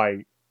 and I'm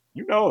like,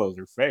 those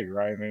are fake,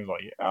 right? And he was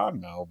like, yeah, I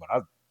know, but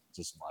I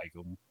just like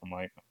them. I'm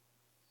like,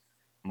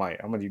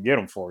 how much you get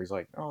them for? He's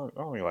like, oh,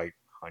 only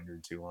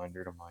 100,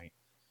 200. I'm like,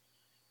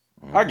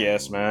 I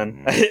guess,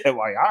 man. I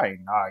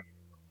ain't arguing.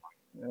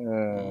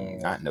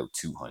 Not no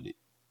 200.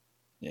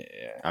 Yeah.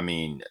 I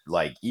mean,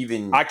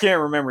 even I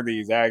can't remember the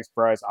exact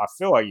price. I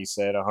feel like you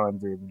said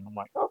 100, and I'm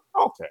like, oh,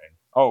 okay.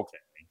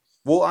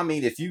 Well, I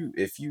mean, if you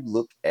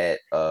look at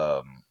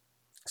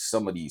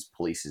some of these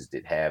places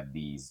that have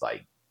these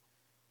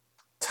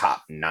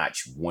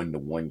top-notch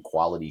 1-to-1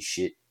 quality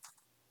shit,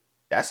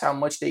 that's how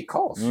much they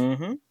cost.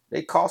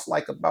 They cost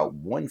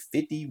about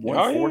 $150,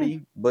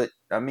 $140, but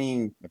I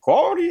mean, the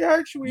quality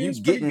actually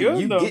is pretty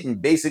good. You getting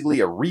basically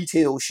a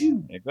retail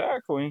shoe.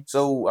 Exactly.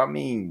 So I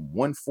mean,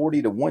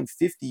 $140 to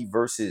 $150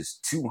 versus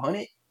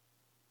 $200,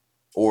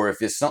 or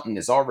if it's something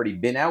that's already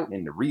been out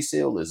and the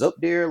resale is up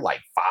there $500,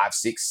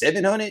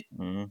 $600,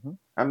 $700.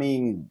 I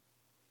mean,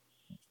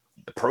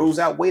 the pros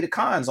outweigh the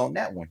cons on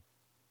that one.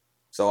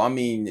 So I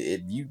mean,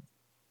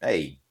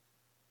 I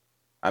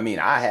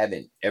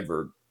haven't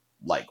ever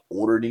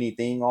ordered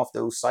anything off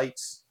those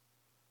sites,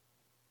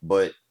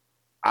 but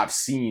I've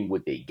seen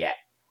what they got,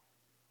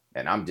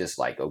 and I'm just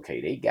like,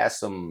 okay, they got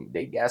some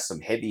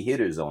heavy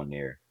hitters on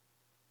there,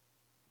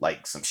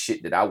 some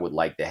shit that I would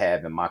like to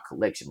have in my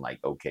collection.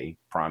 Okay,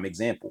 prime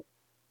example,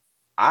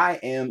 I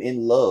am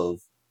in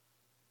love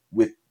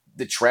with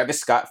the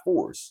Travis Scott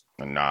 4s.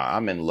 Nah,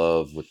 I'm in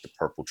love with the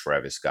purple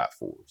Travis Scott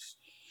 4s.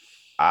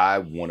 I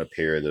want a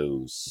pair of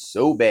those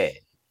so bad.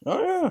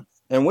 Oh yeah,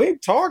 and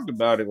we've talked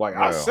about it.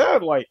 I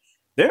said,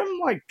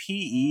 them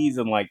PEs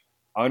and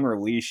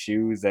unreleased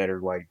shoes that are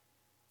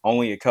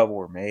only a couple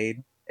were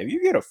made. If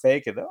you get a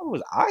fake of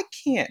those, I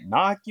can't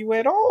knock you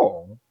at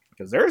all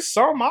because there's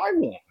some I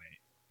want.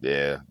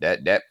 Yeah,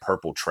 that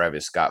purple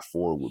Travis Scott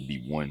 4 would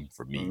be one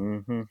for me.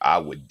 I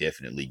would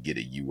definitely get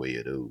a UA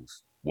of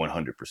those,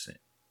 100%.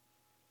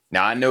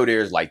 Now I know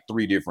there's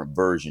 3 different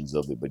versions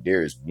of it, but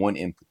there is one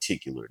in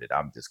particular that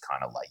I'm just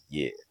kind of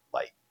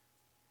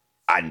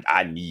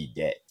I need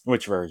that.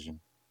 Which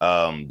version?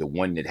 The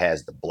one that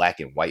has the black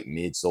and white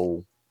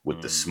midsole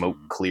with the smoke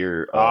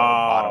clear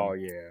bottom. Oh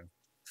yeah,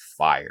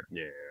 fire.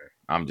 Yeah,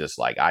 I'm just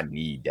I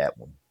need that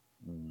one.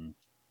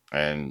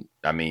 And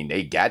I mean,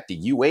 they got the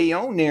UA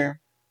on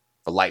there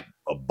for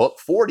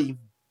 $140,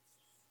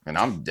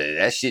 and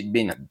that shit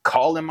been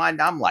calling my.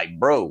 I'm like,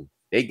 bro,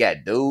 they got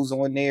those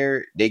on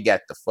there. They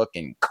got the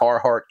fucking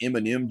Carhartt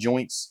M&M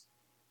joints,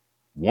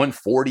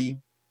 140.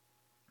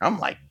 I'm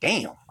like,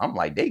 damn. I'm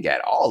like, they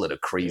got all of the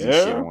crazy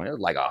shit on it.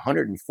 Like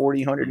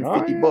 140,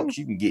 150 bucks.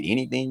 You can get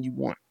anything you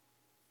want.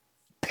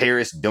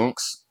 Paris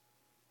Dunks.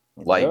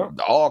 Like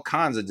all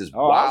kinds of just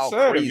wild,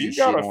 crazy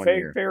shit on there. If you got a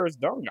fake Paris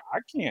Dunk, I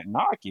can't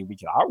knock you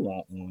because I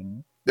want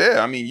one.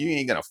 Yeah, I mean, you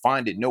ain't gonna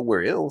find it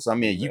nowhere else. I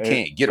mean, you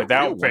can't get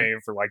without a real paying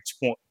one for like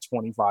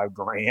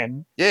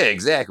 $25,000. Yeah,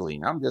 exactly.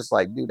 And I'm just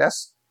like, dude,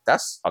 that's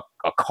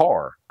a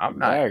car. I'm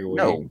not.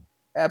 No,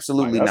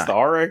 absolutely that's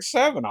not. That's the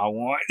RX-7 I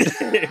want.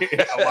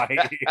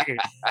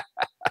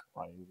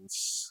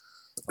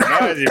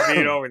 Imagine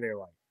being over there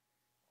like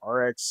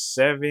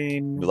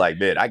RX-7. Be like,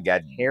 man, I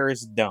got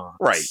Paris Dunks.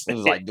 Right. It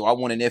was like, do I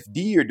want an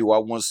FD or do I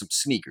want some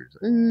sneakers?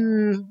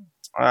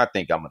 I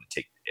think I'm gonna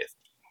take the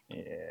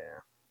FD. Yeah.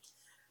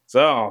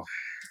 So,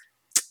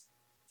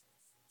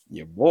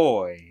 your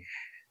boy,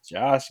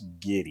 Josh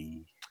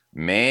Giddey.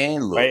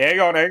 Man, look. Wait, hang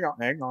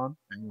on.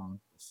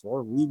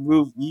 Before we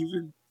move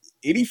even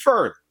any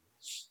further,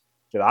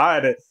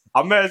 because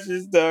I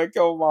messaged a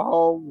couple of my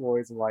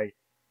homeboys like,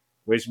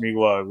 wish me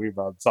luck. We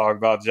about to talk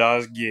about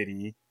Josh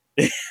Giddey.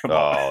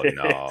 Oh,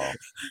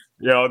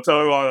 no.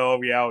 Tony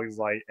Homie out. He's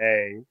like,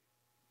 hey,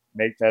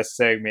 make that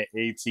segment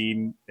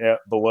 18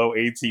 below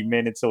 18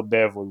 minutes. He'll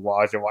definitely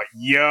watch it. I'm like,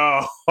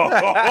 yo,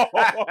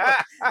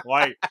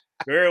 like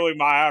clearly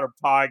my out of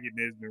pocket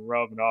has been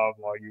rubbing off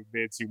like you've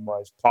been too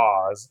much.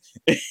 Pause.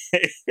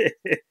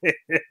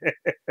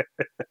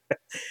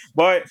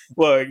 But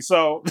look,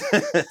 so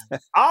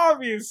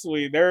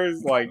obviously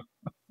there's like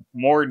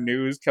more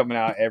news coming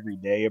out every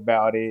day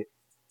about it.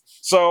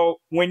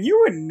 So when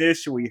you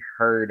initially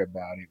heard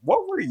about it,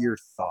 what were your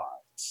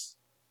thoughts?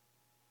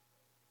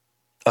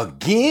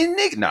 Again,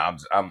 Nick? No,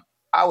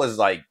 I was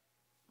like,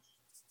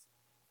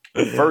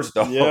 first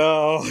off,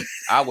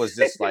 I was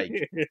just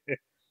like,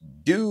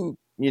 dude,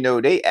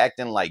 they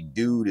acting like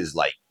dude is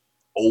like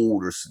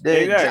old or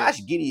exactly.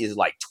 Josh Giddey is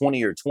like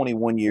 20 or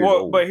 21 years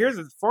old. But here's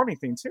the funny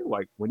thing too,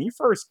 like when he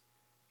first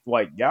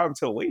got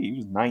into the league, he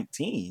was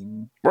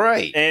 19.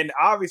 Right. And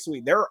obviously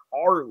there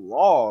are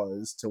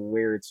laws to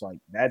where it's like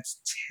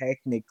that's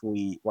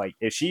technically like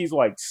if she's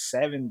like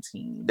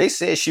 17. They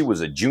said she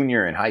was a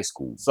junior in high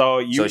school.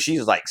 So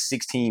she's like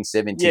 16,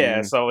 17.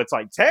 Yeah, so it's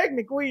like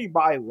technically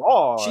by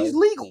law she's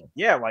legal.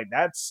 Yeah, like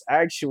that's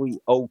actually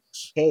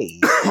okay.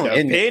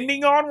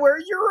 Depending on where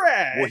you're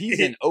at. Well, he's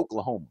in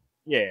Oklahoma.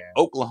 Yeah.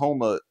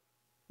 Oklahoma,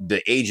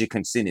 the age of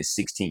consent is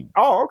 16.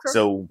 Oh, okay.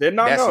 So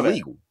that's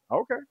legal.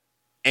 Okay.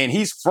 And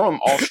he's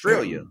from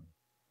Australia,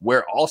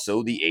 where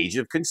also the age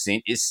of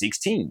consent is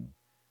 16.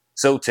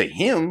 So to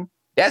him,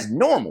 that's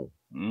normal.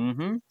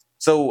 Mm-hmm.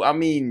 So I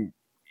mean,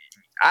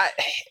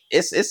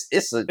 it's a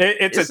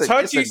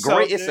touchy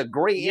subject. It's a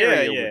gray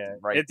area,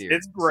 right there.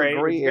 It's gray. It's a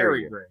gray area.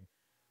 Very gray.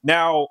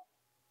 Now,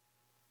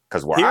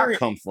 because where I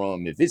come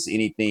from, if it's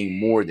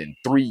anything more than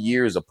 3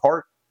 years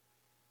apart,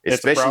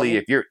 especially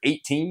if you're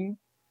 18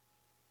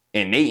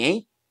 and they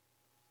ain't,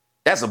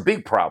 that's a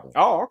big problem.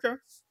 Oh, okay.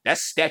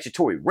 That's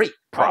statutory rape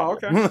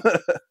problem. Oh, okay.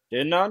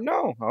 Did not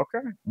know. Okay.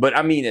 But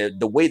I mean,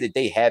 the way that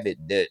they have it,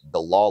 the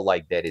law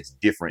like that is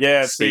different.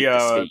 Yeah, it's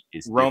the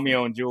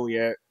Romeo and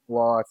Juliet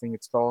law, I think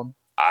it's called.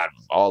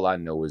 All I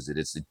know is that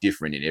it's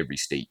different in every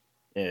state.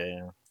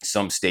 Yeah.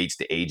 Some states,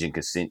 the age and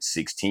consent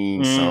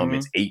 16. Mm-hmm. Some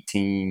it's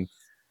 18.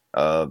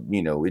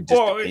 It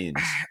just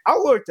depends. I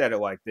looked at it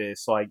like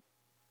this, like,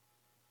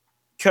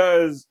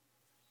 because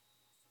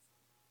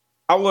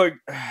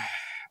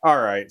all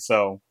right,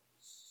 so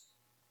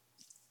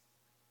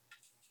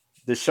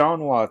Deshaun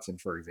Watson,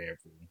 for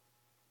example,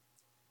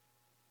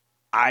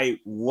 I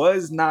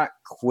was not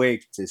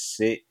quick to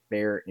sit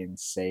there and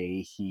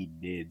say he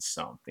did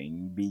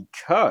something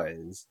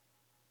because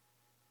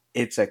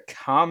it's a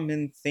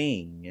common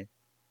thing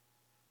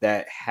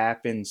that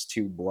happens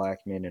to black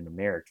men in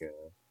America,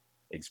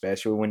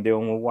 especially when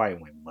dealing with white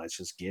women. Let's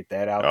just get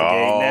that out the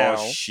gate now.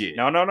 Oh, shit.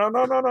 No.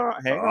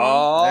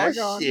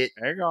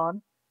 Hang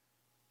on.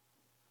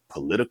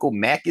 Political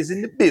Mac is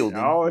in the building.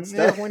 No, it's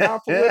definitely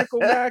not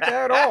political Mac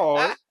at all.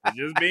 It's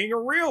just being a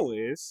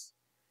realist.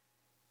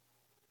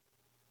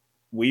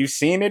 We've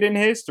seen it in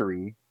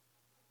history.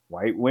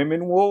 White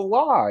women will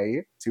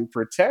lie to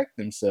protect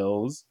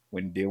themselves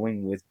when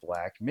dealing with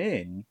black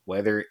men,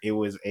 whether it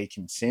was a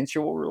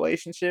consensual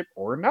relationship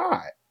or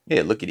not.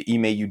 Yeah, look at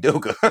Ime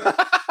Udoka.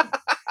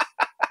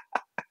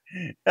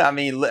 I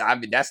mean,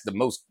 that's the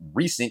most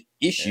recent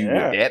issue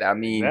with that. I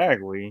mean,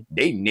 exactly.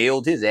 They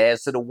nailed his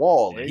ass to the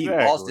wall, and he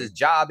lost his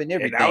job and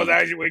everything. And that was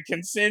actually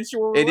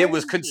consensual. And it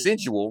was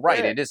consensual,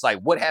 right? Yeah. And it's like,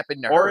 what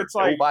happened to her? It's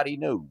like, nobody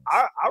knows.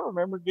 I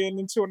remember getting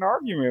into an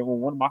argument with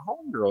one of my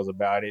homegirls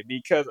about it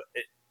because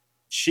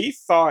she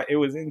thought it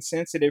was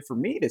insensitive for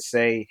me to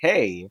say,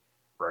 hey,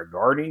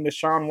 regarding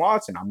Deshaun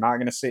Watson, I'm not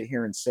going to sit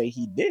here and say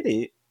he did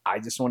it. I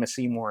just want to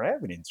see more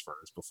evidence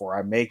first before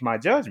I make my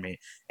judgment.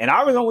 And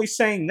I was only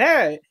saying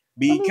that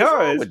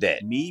because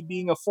me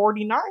being a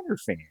 49er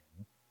fan,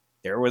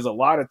 there was a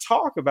lot of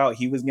talk about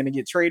he was going to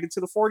get traded to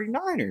the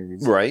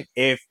 49ers. Right.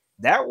 If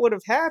that would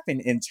have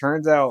happened and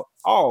turns out,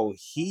 oh,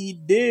 he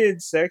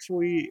did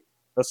sexually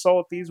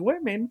assault these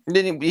women,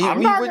 Then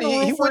I'm not going to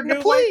root he for a wouldn't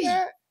have dude like played.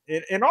 that.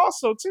 And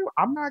also, too,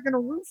 I'm not going to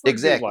root for a dude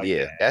Exactly. like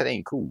Yeah, that. that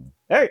ain't cool.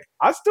 Hey,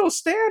 I still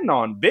stand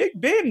on Big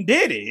Ben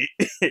did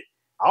it.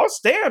 I'll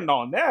stand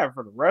on that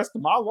for the rest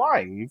of my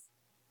life.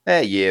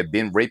 Hey, yeah,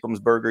 Ben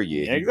Rapumsberger,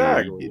 yeah,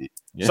 Exactly. he did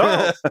it.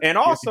 So, and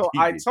also, He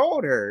I did.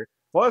 told her,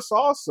 plus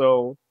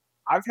also,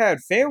 I've had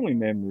family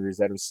members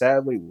that have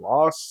sadly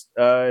lost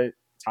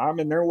time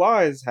in their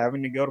lives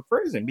having to go to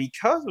prison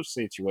because of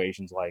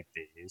situations like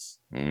this.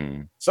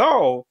 Mm.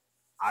 So,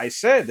 I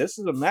said, this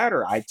is a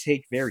matter I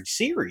take very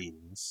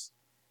serious.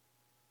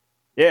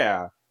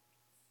 Yeah.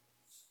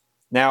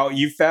 Now,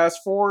 you fast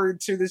forward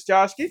to this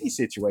Josh Giddey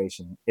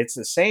situation. It's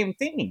the same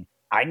thing.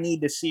 I need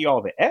to see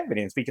all the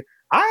evidence because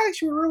I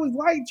actually really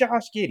like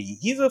Josh Giddey.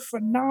 He's a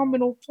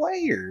phenomenal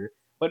player.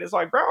 But it's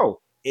like, bro,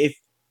 if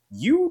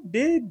you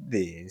did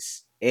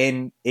this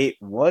and it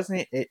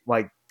wasn't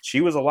like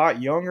she was a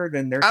lot younger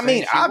than they're I saying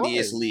mean, she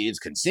obviously was. it's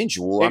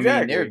consensual. Exactly. I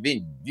mean, there have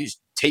been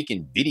just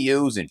taking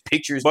videos and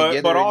pictures But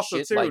together and also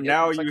shit too, like that.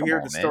 now It's like, you come hear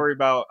on, the man. story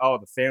about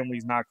the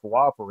family's not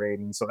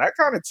cooperating, so that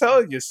kind of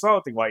tells you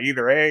something. Like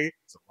either A,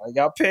 somebody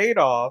got paid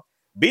off,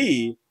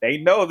 B, they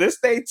know this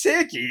they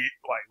ticket,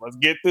 like let's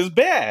get this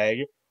bag,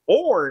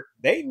 or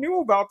they knew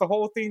about the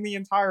whole thing the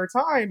entire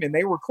time and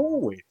they were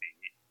cool with it.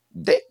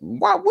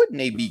 Why wouldn't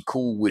they be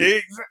cool with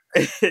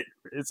it?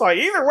 It's like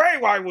either way,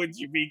 why wouldn't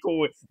you be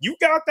cool with it? You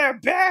got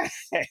that bag,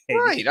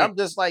 Right. I'm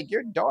just like,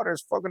 your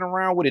daughter's fucking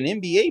around with an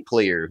NBA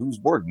player who's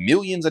worth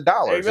millions of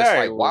dollars.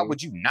 Exactly. It's like, why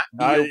would you not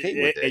be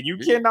okay with that? And you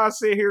cannot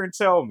sit here and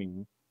tell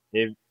me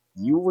if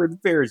you were the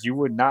Bears, you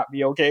would not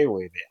be okay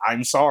with it.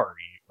 I'm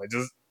sorry, but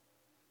just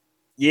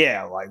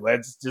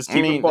let's just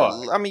keep it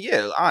buck. I mean,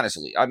 yeah,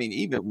 honestly. I mean,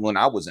 even when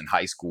I was in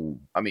high school,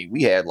 I mean,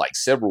 we had like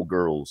several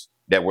girls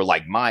that were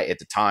like at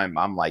the time,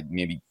 I'm like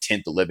maybe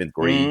 10th, 11th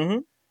grade. Mm-hmm.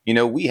 You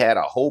know, we had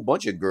a whole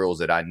bunch of girls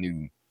that I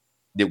knew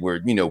that were,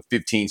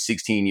 15,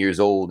 16 years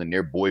old and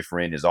their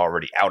boyfriend is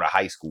already out of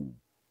high school,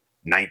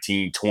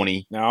 19,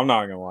 20. No, I'm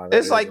not going to lie.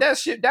 It's like that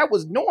shit, that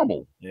was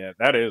normal. Yeah,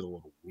 that is a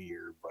little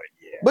weird, but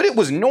yeah. But it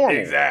was normal.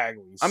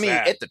 Exactly. I mean,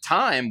 at the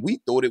time,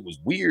 we thought it was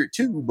weird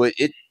too, but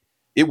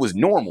it was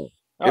normal.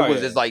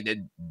 It's like that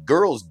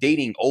girls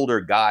dating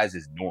older guys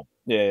is normal.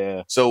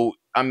 Yeah. So,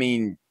 I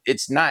mean,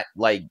 it's not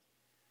like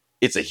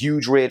it's a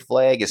huge red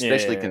flag,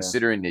 especially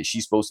considering that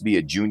she's supposed to be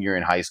a junior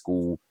in high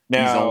school.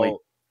 Now, he's only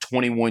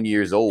 21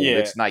 years old. Yeah.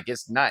 It's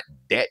not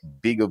that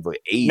big of an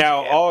age.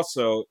 Now,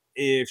 also,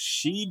 if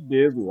she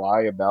did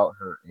lie about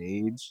her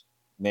age,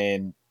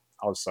 then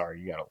I'm sorry,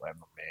 you gotta let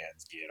my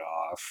man's get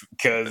off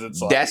because it's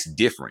like, that's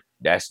different.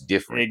 That's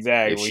different.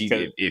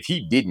 Exactly. If he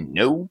didn't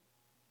know,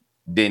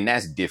 then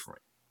that's different.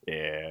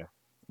 Yeah,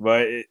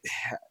 but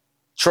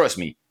trust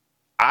me,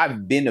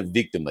 I've been a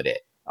victim of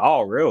that.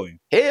 Oh, really?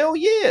 Hell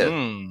yeah.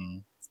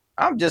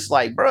 I'm just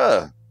like,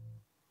 bruh.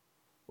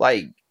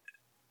 Like,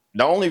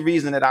 the only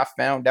reason that I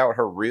found out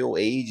her real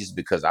age is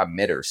because I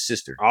met her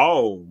sister.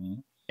 Oh.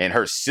 And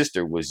her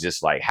sister was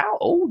just like, how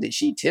old did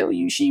she tell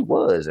you she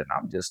was? And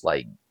I'm just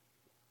like,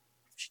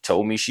 she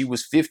told me she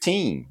was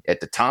 15.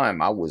 At the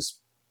time, I was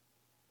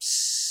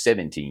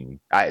 17.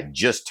 I had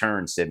just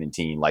turned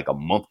 17 like a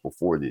month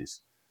before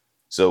this.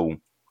 So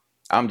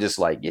I'm just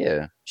like,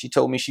 yeah, she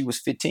told me she was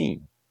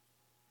 15.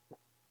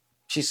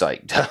 She's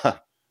like,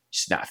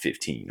 she's not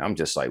 15. I'm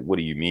just like, what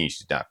do you mean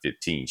she's not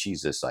 15?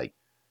 She's just like,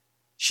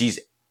 she's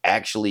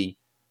actually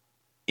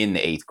in the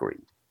 8th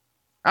grade.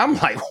 I'm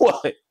like,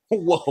 what?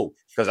 Whoa.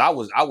 Because I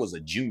was a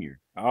junior.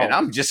 Oh. And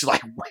I'm just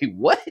like, wait,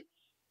 what?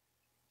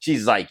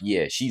 She's like,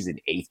 yeah, she's an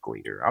 8th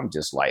grader. I'm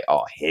just like,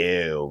 oh,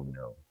 hell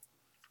no.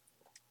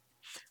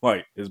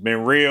 Like, it's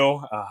been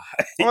real.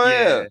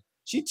 Yeah.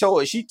 She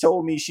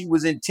told me she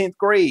was in 10th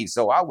grade.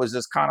 So I was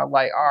just kind of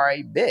like, all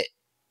right, bet.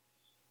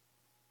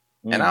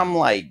 And I'm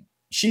like,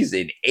 she's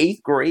in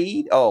 8th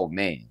grade? Oh,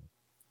 man.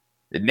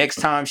 The next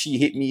time she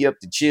hit me up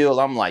to chill,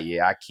 I'm like,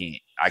 yeah, I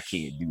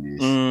can't do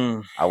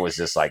this. I was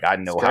just like, I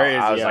know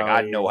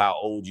how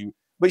old you,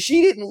 but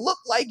she didn't look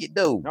like it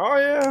though. Oh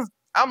yeah.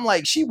 I'm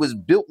like, she was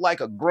built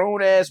like a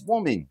grown ass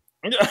woman.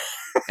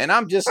 And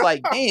I'm just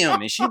like,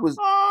 damn. And she's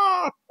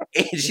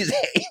 8th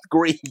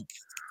grade.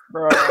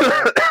 Bro.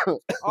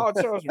 Oh,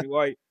 trust me.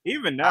 Like,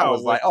 even now, I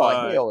was like,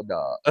 oh, hell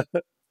no.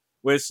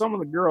 With some of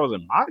the girls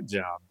in my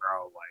job,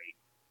 bro, like,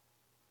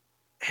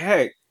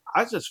 heck,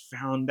 I just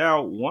found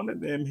out one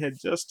of them had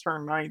just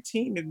turned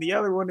 19 and the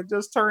other one had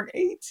just turned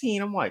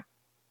 18. I'm like,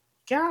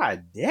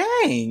 God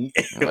dang.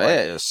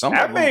 Well,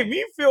 that made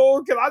me feel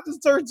old because I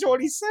just turned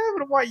 27.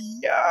 I'm like,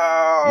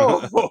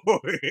 yo.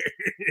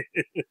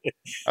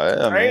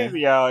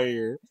 Crazy out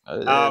here.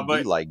 But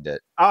be like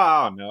that.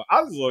 I don't know.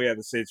 I was looking at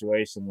the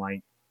situation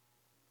like,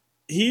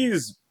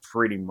 he's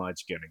pretty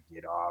much gonna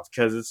get off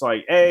because it's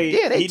like, hey,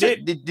 yeah,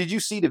 did you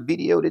see the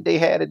video that they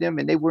had of them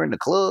and they were in the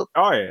club?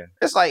 Oh yeah,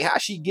 it's like, how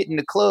she get in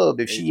the club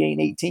if she ain't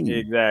 18?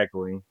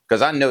 Exactly.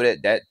 Because I know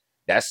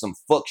that's some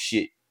fuck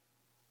shit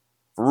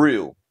for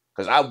real.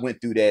 because I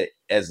went through that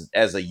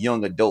as a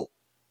young adult.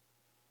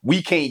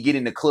 We can't get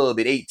in the club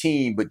at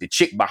 18, but the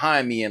chick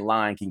behind me in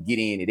line can get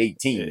in at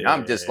 18. Yeah.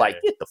 I'm just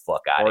like, get the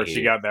fuck out Or of here.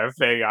 she got that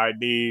fake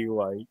ID,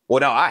 like. Well,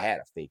 no, I had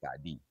a fake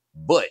ID,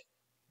 but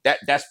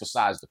that's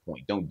besides the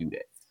point. Don't do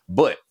that.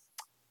 But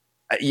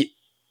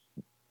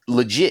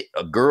legit,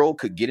 a girl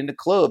could get in the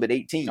club at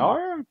 18. Oh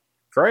yeah,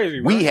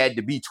 crazy. We right? had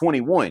to be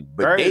 21,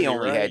 but Crazy, they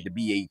only right? had to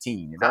be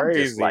 18. And Crazy,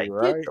 I'm just like,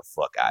 right? get the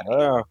fuck out of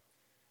here.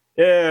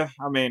 Yeah,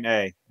 I mean,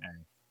 hey.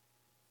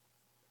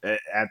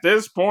 At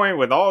this point,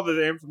 with all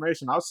the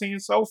information I've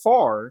seen so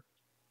far,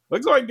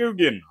 looks like dude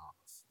getting off.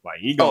 Like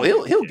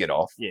he'll get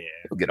off. Yeah,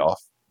 he'll get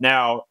off.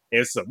 Now,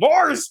 if some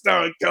more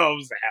stuff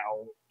comes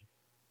out,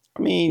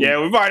 I mean, yeah,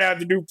 we might have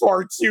to do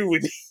part 2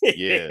 with it.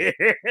 Yeah,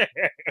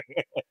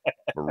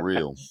 for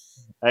real.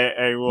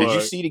 Hey, look. Did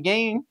you see the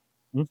game?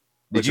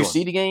 Did you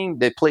see the game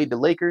that played the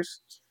Lakers?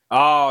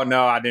 Oh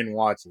no, I didn't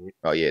watch it.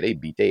 Oh yeah, they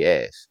beat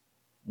their ass.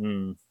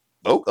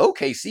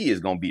 OKC is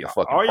gonna be a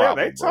fucking problem. Oh yeah,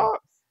 they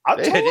talk. I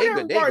told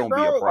everybody, they're gonna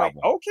be a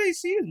problem. Like,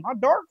 OKC is my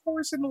dark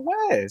horse in the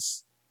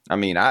West. I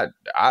mean,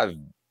 I've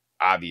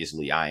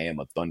obviously I am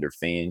a Thunder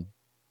fan.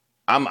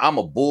 I'm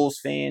a Bulls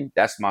fan.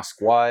 That's my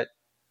squad.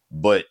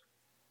 But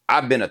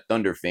I've been a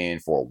Thunder fan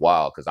for a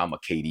while because I'm a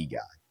KD guy.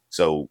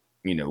 So,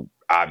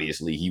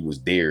 obviously he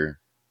was there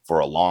for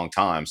a long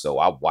time. So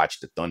I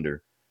watched the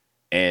Thunder.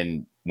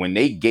 And when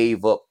they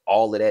gave up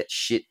all of that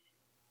shit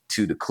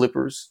to the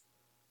Clippers,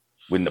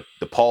 when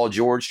the Paul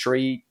George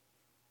trade,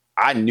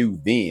 I knew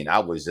then. I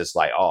was just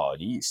like, oh,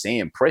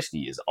 Sam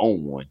Presti is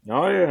on one.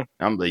 Oh, yeah.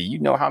 I'm like, you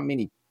know how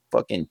many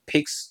fucking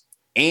picks?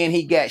 And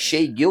he got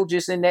Shai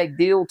Gilgeous in that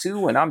deal,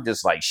 too. And I'm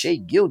just like, Shai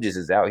Gilgeous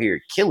is out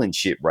here killing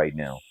shit right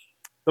now.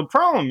 The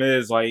problem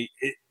is, like,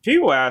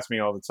 people ask me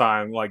all the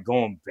time, like,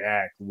 going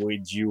back,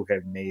 would you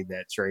have made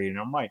that trade? And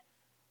I'm like,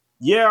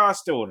 yeah, I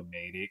still would have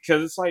made it.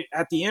 Because it's like,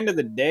 at the end of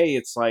the day,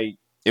 it's like,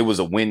 it was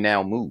a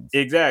win-now move.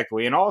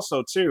 Exactly. And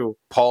also, too,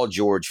 Paul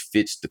George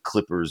fits the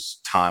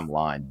Clippers'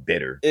 timeline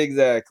better.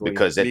 Exactly.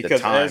 Because at the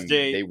time,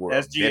 they were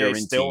a SGA veteran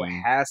still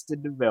team. has to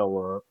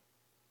develop.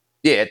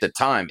 Yeah, at the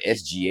time,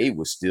 SGA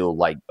was still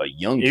like a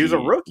young kid. He was a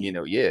rookie.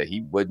 Yeah,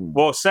 he wasn't.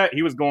 Well,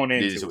 he was going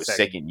into his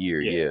second year,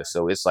 yeah.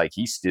 So it's like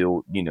he's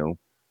still,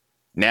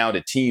 now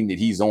the team that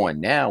he's on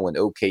now in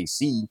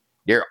OKC,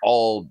 they're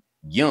all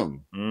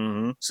young.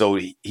 Mm-hmm. So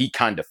he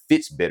kind of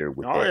fits better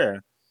with that. Oh, yeah.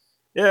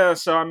 Yeah,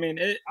 so, I mean,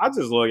 I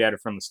just look at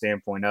it from the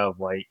standpoint of,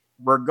 like,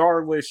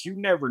 regardless, you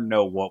never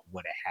know what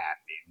would have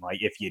happened. Like,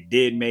 if you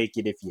did make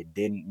it, if you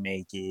didn't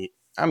make it.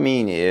 I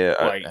mean, yeah.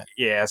 Like,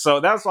 yeah, so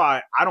that's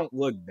why I don't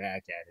look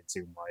back at it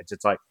too much.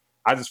 It's like,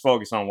 I just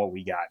focus on what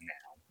we got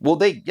now. Well,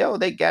 they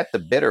got the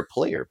better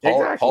player.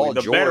 Paul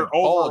George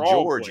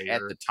player.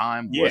 At the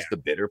time was the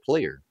better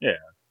player. Yeah.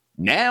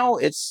 Now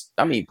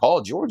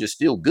Paul George is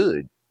still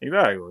good.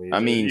 Exactly.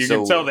 I mean, you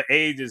can tell the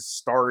age is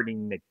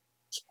starting to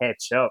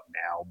catch up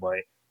now,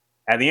 but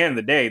at the end of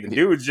the day, the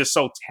dude's just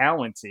so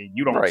talented.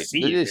 You don't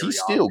see it. He's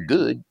still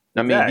good.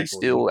 I mean, he's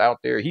still out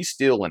there. He's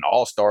still an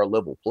all-star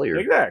level player.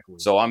 Exactly.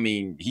 So I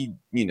mean,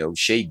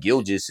 Shai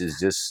Gilgeous is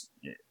just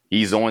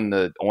he's on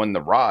the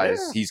rise.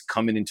 Yeah. He's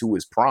coming into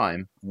his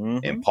prime,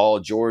 and Paul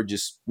George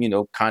is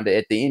kind of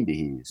at the end of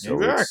his. So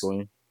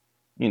exactly.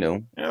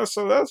 Yeah,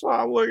 so that's why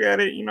I look at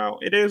it.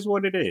 It is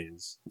what it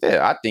is.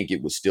 Yeah, I think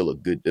it was still a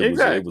good.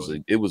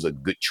 It was a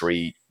good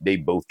trade. They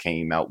both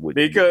came out with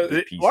because,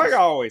 like I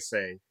always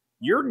say,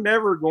 you're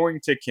never going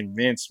to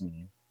convince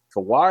me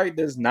Kawhi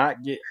does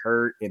not get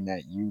hurt in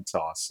that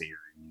Utah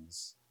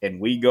series, and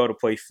we go to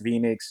play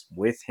Phoenix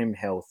with him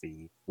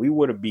healthy. We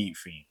would have beat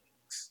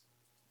Phoenix.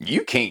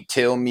 You can't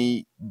tell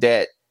me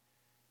that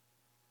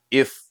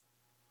if.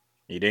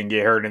 He didn't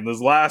get hurt in this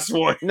last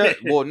one. No,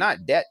 well,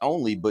 not that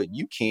only, but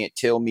you can't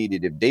tell me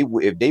that if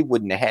they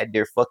wouldn't have had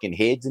their fucking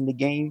heads in the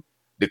game,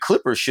 the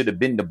Clippers should have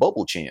been the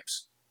bubble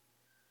champs.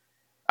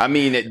 I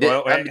mean,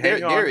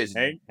 hang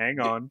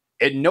on.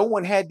 And no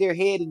one had their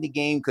head in the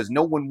game because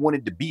no one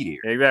wanted to be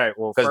there.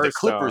 Exactly. Well, because the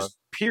Clippers,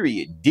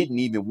 period, didn't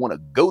even want to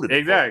go to the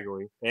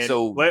exactly. And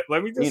so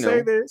let me just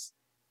say this.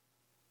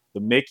 The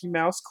Mickey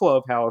Mouse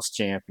Clubhouse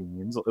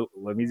champions.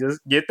 Let me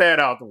just get that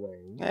out the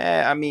way.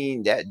 I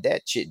mean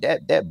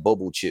that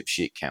bubble chip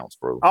shit counts,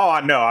 bro. Oh, I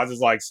know. I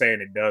just like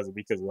saying it doesn't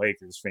because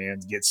Lakers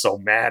fans get so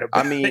mad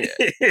about it.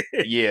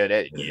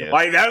 Yeah.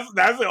 Like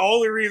that's the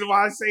only reason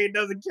why I say it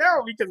doesn't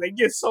count because they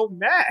get so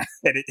mad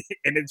and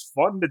it's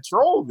fun to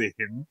troll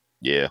them.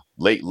 Yeah,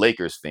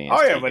 Lakers fans.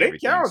 Oh yeah, but it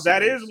counts.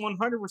 That is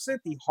 100%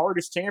 the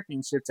hardest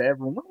championship to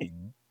ever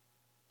win.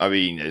 I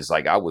mean, it's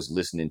like I was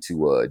listening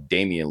to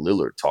Damian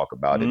Lillard talk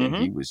about it, and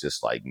he was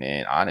just like,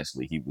 man,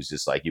 honestly, he was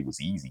just like, it was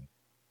easy.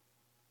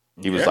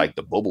 He was like,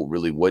 the bubble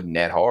really wasn't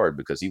that hard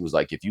because he was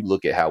like, if you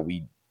look at how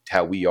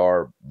we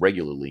are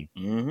regularly,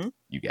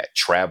 you got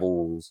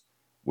travels,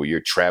 where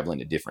you're traveling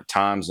to different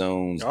time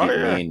zones, Oh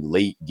getting yeah, in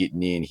late,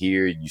 getting in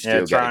here. You yeah, still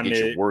got to trying get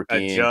your to work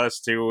in,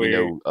 adjust to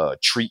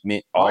it.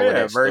 treatment, Oh all of yeah,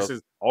 that stuff.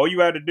 versus all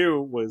you had to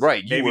do was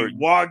Right. You maybe were,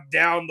 walk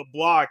down the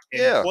block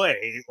and yeah,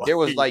 play.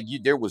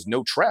 there was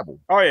no travel.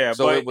 Oh yeah,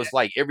 So but it was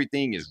like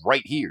everything is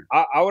right here.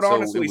 I would So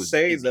honestly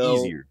say it's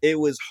though easier. it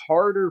was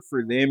harder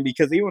for them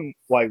because even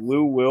like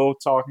Lou Will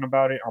talking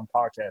about it on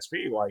Podcast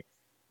B, like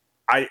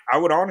I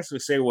would honestly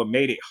say what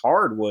made it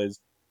hard was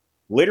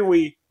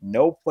literally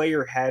no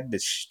player had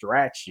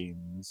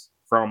distractions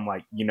from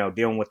like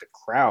dealing with the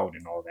crowd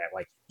and all that.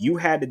 Like you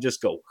had to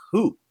just go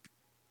hoop,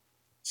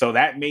 so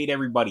that made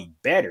everybody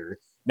better.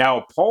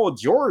 Now Paul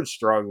George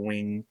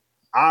struggling,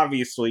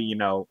 obviously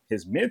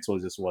his mental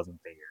just wasn't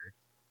there.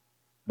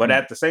 But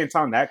at the same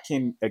time, that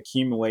can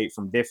accumulate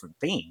from different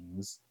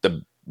things.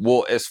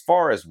 Well, as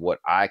far as what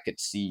I could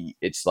see,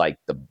 it's like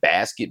the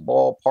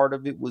basketball part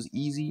of it was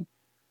easy,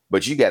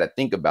 but you got to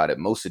think about it.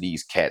 Most of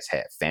these cats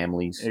had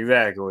families.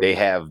 Exactly. They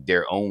have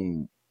their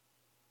own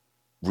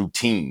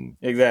routine.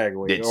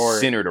 Exactly. That's or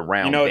centered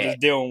around that. Just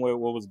dealing with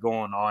what was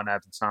going on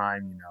at the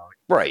time.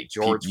 Right.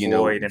 George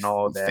Floyd and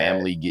all that.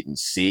 Family getting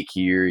sick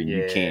here, and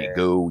you can't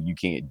go, you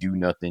can't do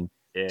nothing.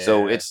 Yeah.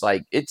 So it's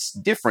like it's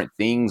different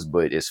things,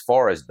 but as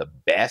far as the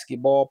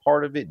basketball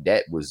part of it,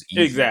 that was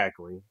easy.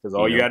 Exactly, because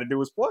all you had to do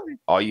was play.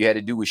 All you had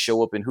to do was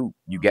show up and hoop.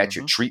 You got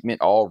your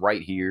treatment all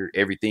right here.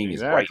 Everything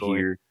is right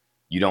here.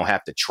 You don't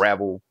have to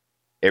travel.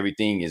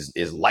 Everything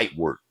is light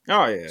work.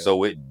 Oh yeah.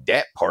 So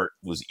that part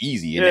was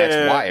easy, and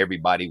that's why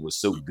everybody was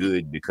so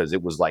good, because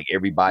it was like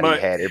everybody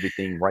had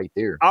everything right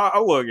there. I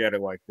look at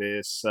it like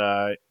this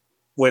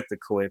with the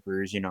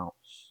Clippers.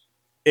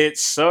 It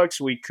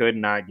sucks we could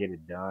not get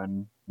it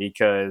done,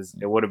 because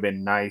it would have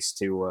been nice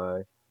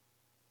to,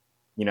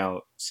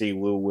 see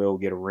Lou Will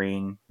get a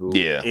ring, who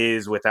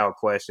is without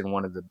question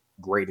one of the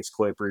greatest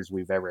Clippers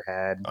we've ever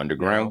had.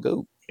 Underground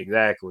GOAT.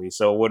 Exactly.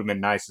 So it would have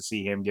been nice to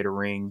see him get a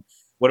ring.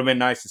 Would have been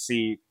nice to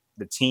see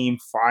the team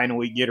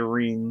finally get a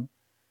ring.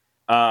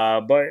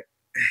 But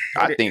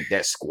I think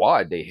that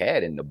squad they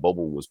had in the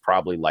bubble was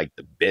probably like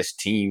the best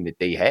team that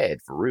they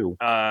had, for real.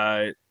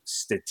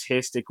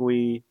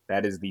 Statistically,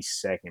 that is the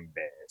second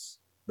best.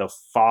 The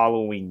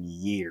following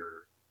year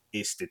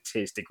is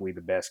statistically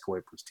the best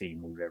Clippers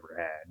team we've ever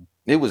had.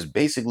 It was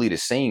basically the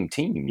same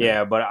team.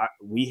 Yeah, but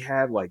we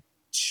had like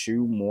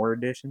 2 more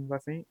additions, I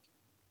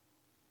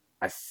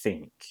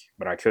think,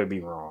 but I could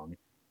be wrong.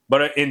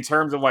 But in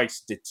terms of like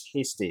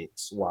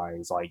statistics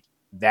wise, like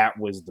that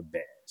was the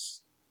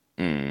best.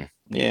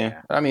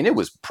 Yeah. I mean, it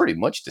was pretty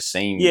much the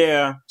same.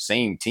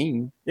 Same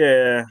team.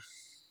 Yeah.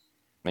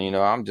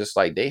 I'm just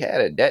like, they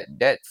had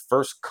that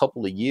first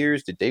couple of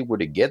years that they were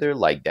together,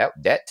 like that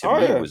to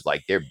me was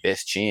like their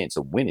best chance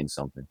of winning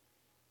something.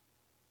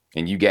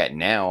 And you got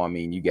now,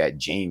 you got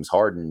James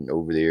Harden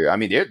over there.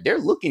 They're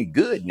looking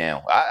good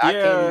now.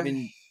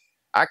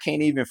 I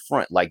can't even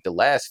front. Like the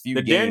last few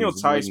games, the Daniel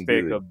Tice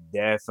pickup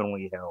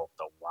definitely helped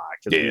a lot,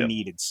 because we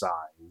needed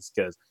size.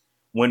 Because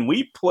when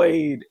we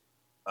played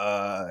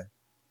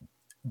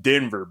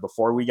Denver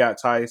before we got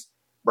Tice,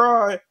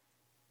 bro,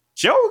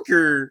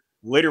 Joker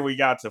literally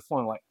got to the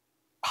point like,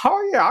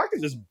 oh yeah, I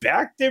can just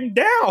back them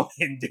down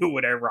and do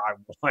whatever I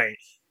want.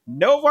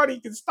 Nobody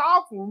can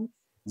stop him.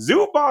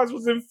 Zubaz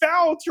was in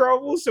foul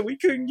trouble, so we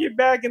couldn't get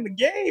back in the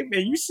game.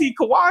 And you see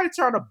Kawhi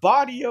trying to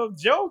body up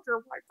Joker.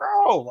 I'm like,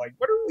 bro, like,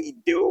 what are we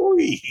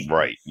doing?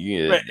 Right.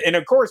 Yeah. And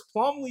of course,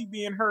 Plumlee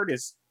being hurt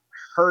has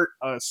hurt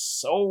us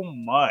so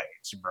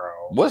much, bro.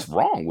 What's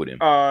wrong with him?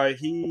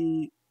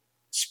 He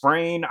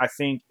sprained, I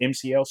think,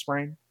 MCL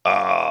sprain.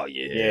 Oh,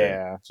 yeah.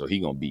 Yeah. So he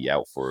gonna be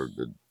out for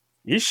the...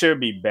 He should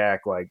be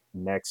back like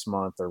next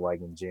month or like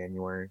in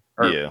January.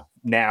 Or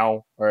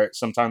now, or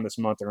sometime this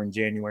month or in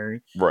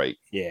January. Right.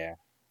 Yeah.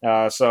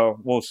 So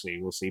we'll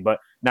see. But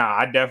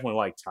I definitely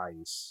like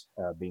Tice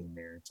being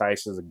there.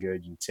 Tice is a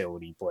good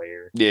utility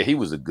player. Yeah, he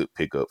was a good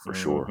pickup for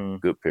sure.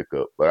 Good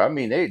pickup. But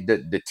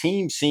the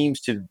team seems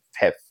to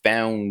have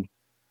found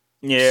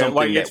something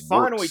like it's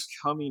finally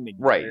coming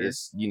together. Right.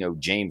 It's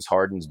James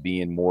Harden's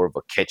being more of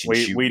a catch and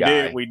shoot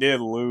guy. We did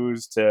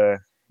lose to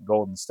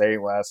Golden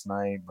State last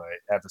night, but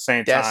at the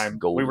same time,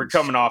 we were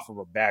coming off of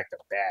a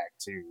back-to-back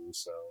too.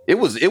 So it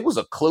was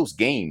a close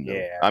game. Though.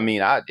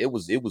 Yeah, it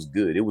was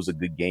good. It was a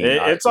good game.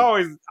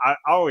 I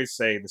always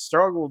say the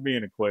struggle of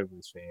being a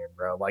Clippers fan,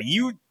 bro. Like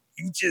you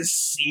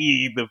just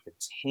see the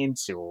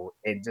potential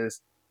and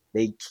just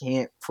they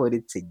can't put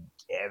it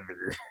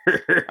together.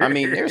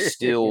 They're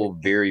still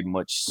very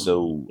much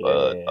so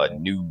a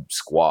new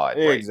squad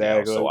right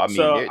now. So I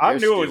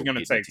knew it was going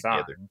to take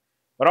time.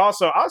 But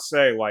also, I'll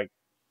say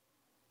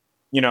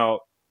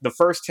the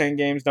first 10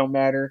 games don't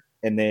matter,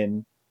 and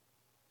then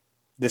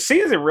the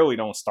season really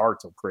don't start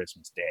till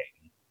Christmas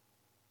Day.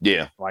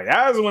 Yeah. Like,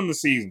 that is when the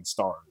season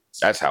starts.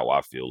 That's how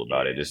I feel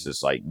about it. It's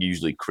just like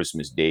usually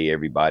Christmas Day,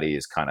 everybody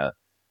is kind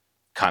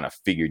of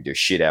figured their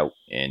shit out.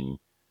 And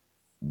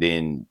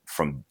then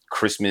from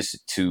Christmas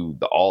to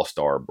the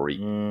All-Star break,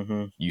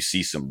 you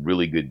see some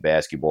really good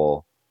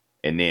basketball.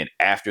 And then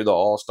after the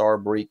All-Star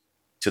break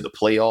to the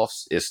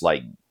playoffs, it's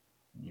like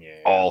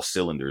all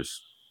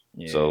cylinders.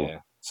 Yeah. So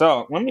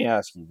So let me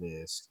ask you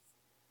this: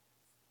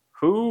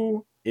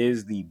 who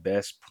is the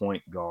best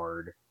point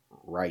guard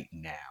right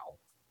now?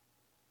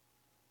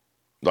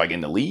 Like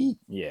in the league?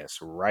 Yes,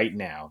 right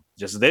now,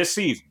 just this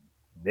season.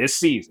 This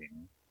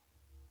season.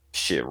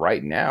 Shit,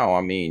 right now,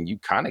 I mean, you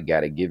kind of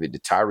got to give it to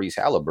Tyrese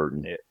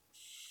Halliburton. Yeah.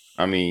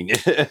 I mean,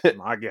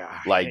 My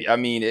God. like, I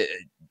mean,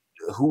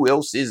 who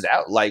else is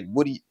out? Like,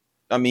 what do you?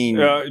 I mean,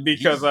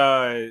 Because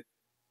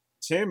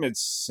Tim had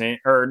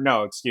sent, or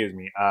no, excuse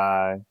me.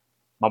 My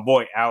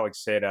boy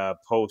Alex had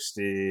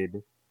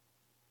posted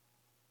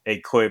a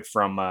clip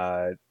from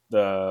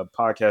the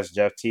podcast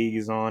Jeff Teague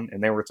is on,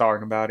 and they were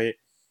talking about it.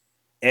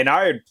 And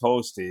I had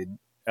posted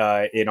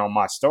it on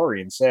my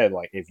story and said,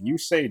 like, if you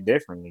say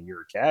differently,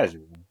 you're a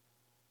casual.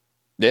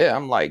 yeah,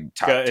 I'm like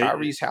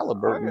Tyrese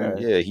Halliburton.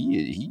 Yeah,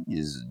 he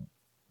is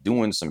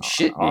doing some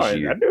shit this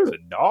year. That dude's a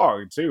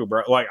dog too,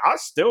 bro. Like I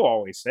still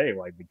always say,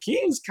 like the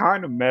Kings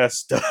kind of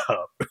messed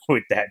up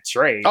with that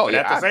trade, but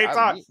at the same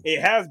time,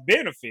 it has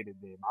benefited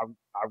them.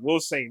 I will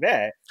say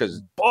that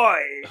because, boy,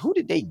 who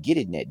did they get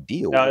in that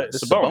deal? The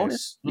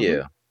Sabonis. Mm-hmm.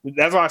 Yeah,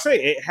 that's why I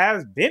say it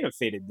has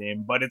benefited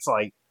them, but it's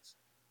like.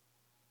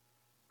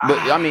 But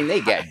I mean,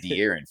 they got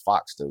De'Aaron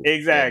Fox though.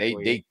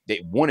 Exactly. They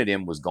one of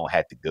them was gonna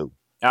have to go.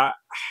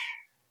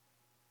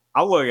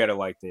 I look at it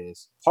like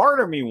this. Part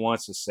of me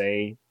wants to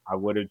say I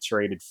would have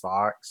traded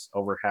Fox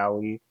over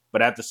Howie,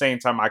 but at the same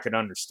time, I could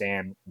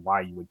understand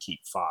why you would keep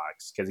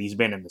Fox because he's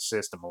been in the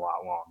system a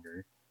lot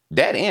longer.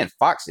 That and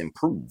Fox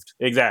improved.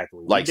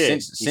 Exactly. Like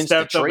since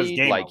the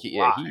trade, like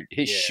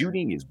his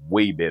shooting is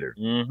way better.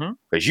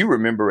 Because you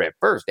remember at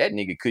first that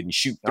nigga couldn't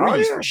shoot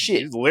threes for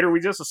shit. He's literally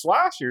just a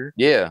slasher.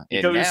 Yeah,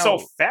 because he's so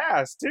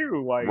fast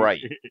too. Like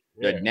right.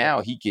 But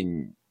now he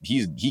can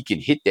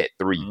hit that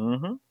three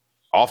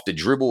off the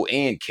dribble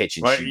and catch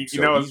and shoot.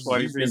 You know what's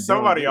funny?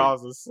 Somebody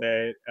also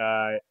said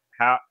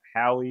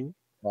Howie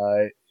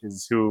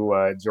is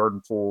who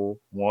Jordan Poole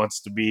wants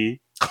to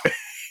be.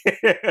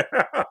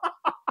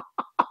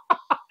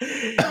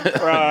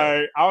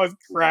 Right, I was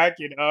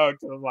cracking up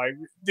because I'm like,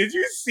 did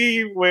you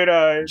see when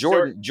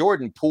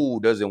Jordan Poole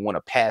doesn't want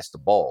to pass the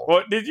ball?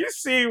 Well, did you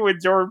see when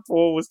Jordan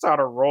Poole was trying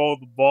to roll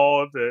the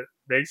ball to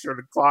make sure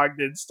the clock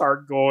didn't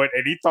start going,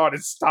 and he thought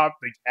it stopped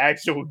the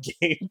actual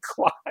game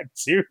clock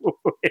too,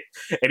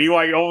 and he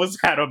like almost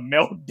had a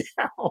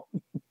meltdown.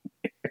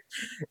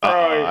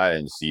 I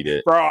didn't see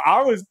that. Bro,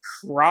 I was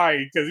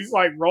crying because he's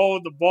like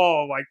rolling the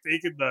ball, like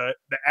thinking the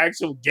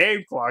actual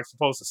game clock's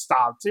supposed to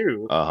stop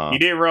too. He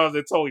didn't realize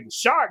it's only the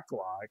shot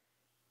clock.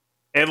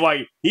 And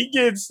like he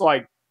gets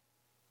like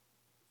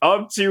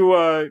up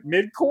to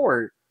mid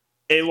court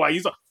and like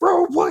he's like,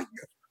 bro,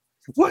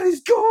 what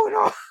is going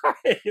on?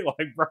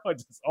 Like, bro,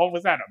 just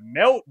almost had a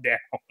meltdown.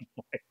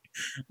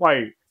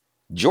 like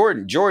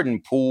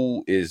Jordan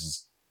Poole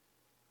he's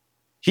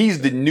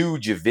the new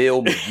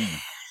JaVale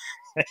McGee.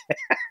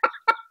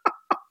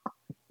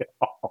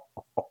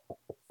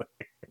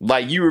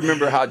 Like you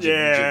remember how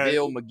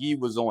JaVale McGee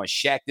was on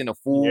Shaqtin' a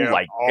Fool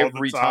like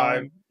every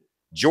time.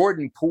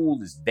 Jordan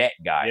Poole is that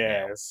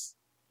guy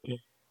now.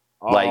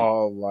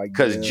 Like,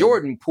 because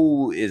Jordan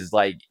Poole is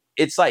like,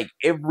 it's like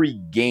every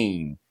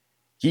game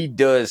he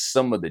does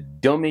some of the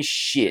dumbest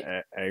shit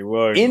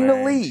in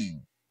the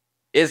league.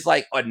 It's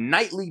like a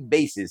nightly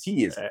basis.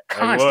 He is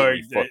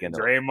constantly fucking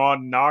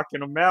Draymond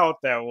knocking him out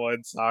that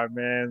one time,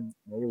 man.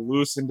 They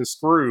loosened the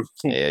screw.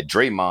 Yeah,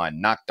 Draymond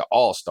knocked the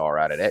all-star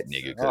out of that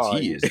nigga because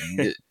he is...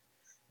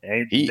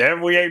 he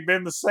definitely ain't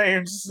been the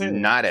same since.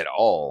 Not at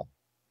all.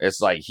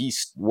 It's like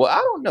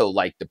I don't know,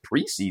 like the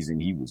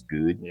preseason he was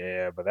good.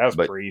 Yeah, but that was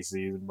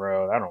preseason,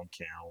 bro. That don't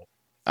count.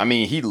 I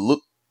mean,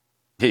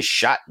 his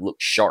shot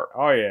looked sharp.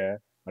 Oh, yeah.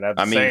 But at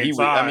the same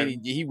time,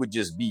 he would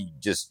just be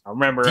I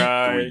remember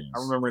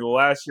the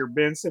last year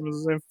Ben Simmons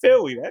was in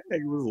Philly. That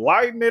nigga was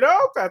lighting it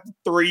up at the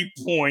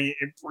 3-point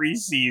in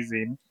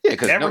preseason. Yeah,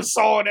 because never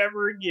saw it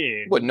ever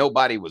again. But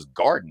nobody was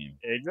guarding him.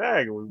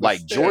 Exactly.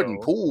 Like Jordan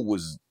Poole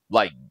was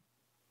like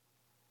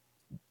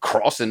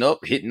crossing up,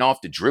 hitting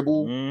off the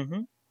dribble,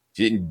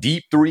 hitting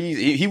deep threes.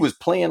 He was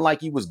playing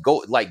like he was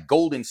like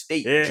Golden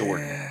State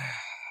Jordan.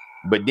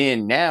 But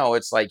then now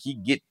it's like he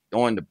get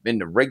in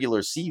the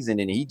regular season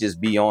and he just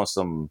be on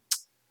some,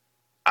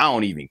 I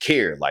don't even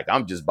care. Like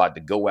I'm just about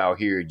to go out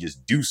here and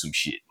just do some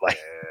shit. Like,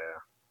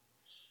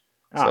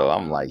 so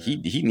I'm like,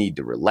 he need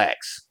to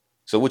relax.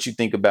 So what you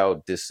think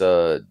about this?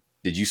 Did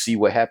you see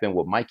what happened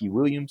with Mikey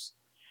Williams?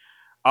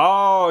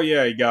 Oh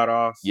yeah, he got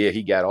off. Yeah,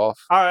 he got off.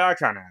 I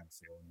kind of had a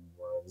feeling he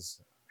was.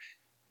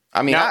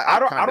 I mean, now,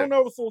 I don't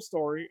know the full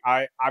story.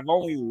 I've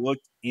only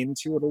looked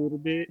into it a little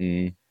bit.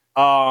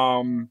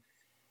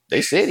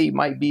 They said he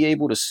might be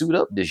able to suit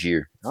up this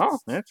year. Oh,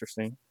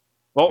 interesting.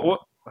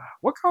 Well,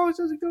 what college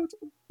does he go to?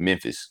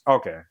 Memphis.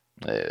 Okay.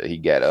 He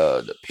got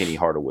the Penny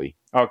Hardaway.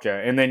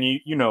 Okay, and then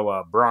you know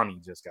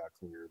Bronny just got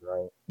cleared,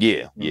 right?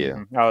 Yeah,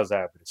 yeah. I was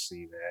happy to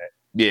see that.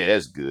 Yeah,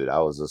 that's good. I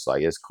was just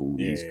like, it's cool.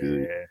 He's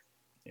good.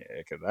 Yeah,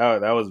 because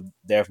that was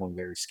definitely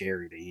very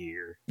scary to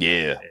hear.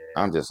 Yeah.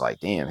 I'm just like,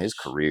 damn, his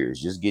career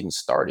is just getting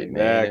started,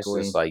 man. It's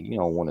just like, you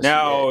don't want to see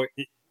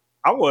that.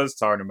 I was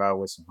talking about it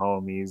with some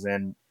homies,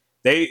 and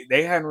they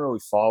hadn't really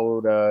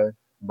followed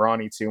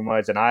Bronny too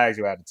much, and I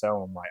actually had to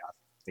tell him like I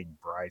think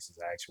Bryce is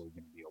actually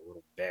going to be a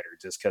little better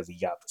just because he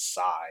got the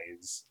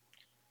size.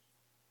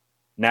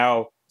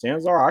 Now,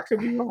 chances are I could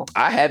be wrong.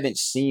 I haven't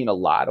seen a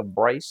lot of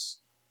Bryce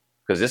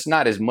because it's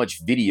not as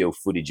much video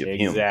footage of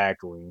him.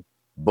 Exactly.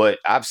 But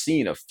I've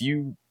seen a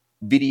few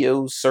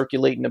videos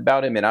circulating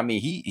about him, and I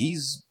mean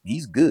he's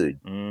good,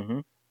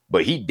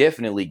 but he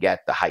definitely got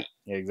the height.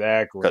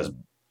 Exactly. Because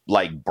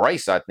like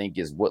Bryce, I think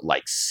is what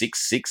like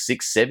 6'6",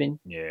 6'7".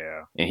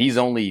 Yeah. And he's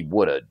only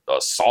what a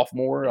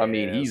sophomore. Yeah, I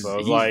mean he's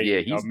like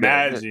he's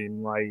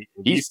imagine like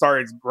if he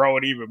starts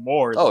growing even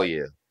more. Oh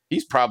yeah.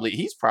 He's probably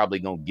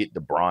gonna get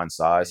the bronze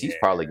size. He's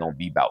probably gonna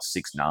be about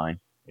 6'9".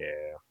 Yeah.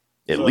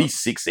 At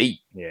least 6'8".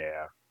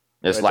 Yeah.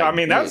 It's like, I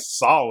mean, that's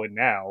solid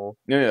now.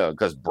 Yeah,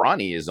 because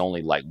Bronny is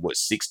only like what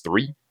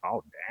 6'3".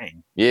 Oh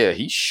dang. Yeah,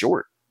 he's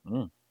short.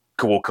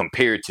 Well,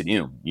 compared to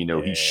them,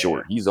 he's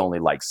short. He's only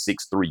like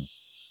 6'3".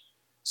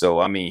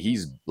 So I mean,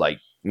 he's like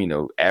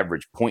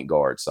average point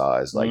guard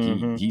size. Like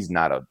he's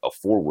not a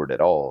forward at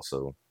all.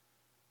 So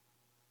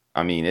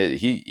I mean,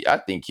 I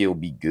think he'll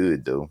be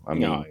good though. I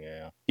mean,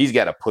 he's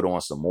got to put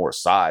on some more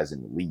size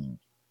in the league.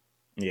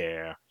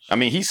 Yeah. I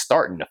mean, he's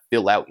starting to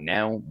fill out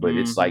now, but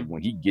it's like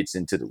when he gets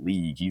into the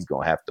league, he's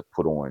gonna have to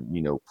put on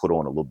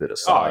a little bit of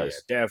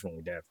size. Oh yeah,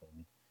 definitely.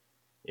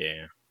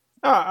 Yeah.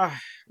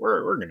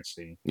 We're gonna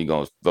see. You're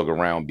gonna fuck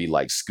around and be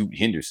like Scoot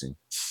Henderson.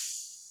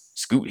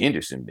 Scoot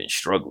Henderson been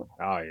struggling.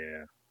 Oh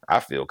yeah. I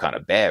feel kind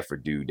of bad for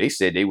dude. They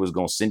said they was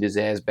gonna send his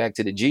ass back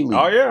to the G League.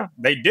 Oh yeah,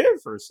 they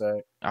did for a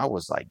sec. I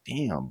was like,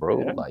 damn, bro,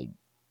 like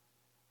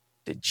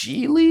the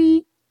G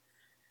League.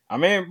 I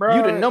mean, bro,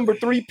 you the number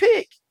 3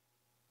 pick.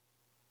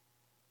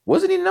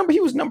 Wasn't he number? He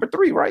was number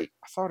 3, right?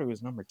 I thought he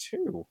was number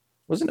 2.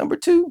 Was it number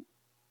 2?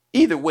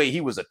 Either way,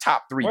 he was a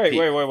top 3 pick.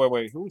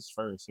 Wait. Who was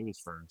first?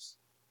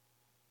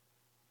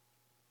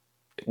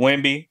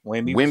 Wemby.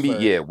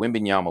 Yeah,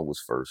 Wembanyama was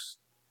first.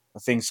 I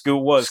think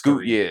Scoot was Scoot,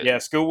 3. Yeah,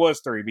 Scoot was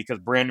 3 because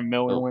Brandon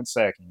Miller went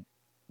second.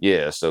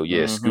 Yeah, so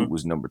Scoot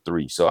was number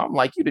 3. So I'm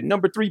like, you the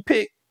number 3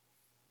 pick,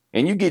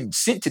 and you get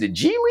sent to the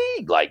G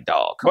League, like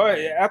dog. But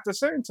at the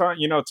same time,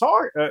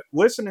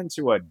 listening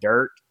to a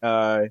Dirk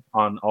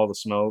on All the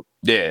Smoke.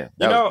 Yeah,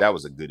 that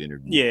was a good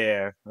interview.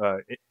 Yeah,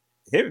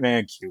 him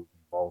and Cuban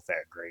both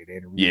had great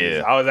interviews.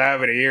 Yeah, I was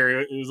having to hear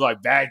it was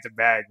like back to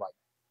back, like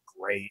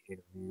great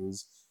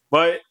interviews.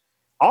 But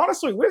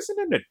honestly,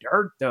 listening to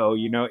Dirk though,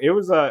 it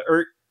was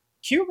or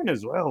Cuban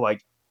as well.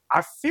 Like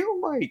I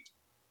feel like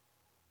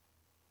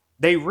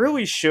they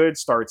really should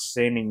start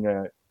sending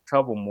a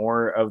couple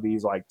more of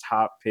these like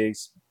top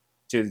picks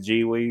to the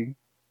G League.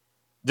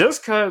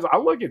 Just because I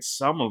look at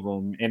some of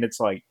them and it's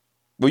like,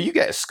 well, you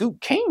got Scoot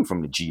came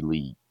from the G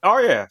League. Oh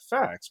yeah,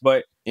 facts.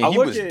 But he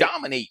was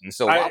dominating.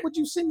 So why would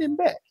you send him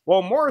back?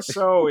 Well, more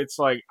so, it's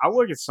like I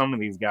look at some of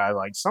these guys.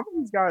 Like some of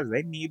these guys,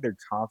 they need their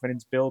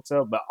confidence built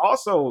up, but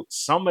also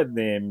some of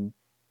them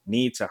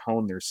need to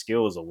hone their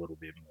skills a little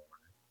bit more.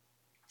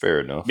 Fair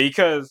enough.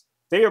 Because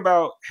think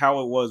about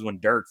how it was when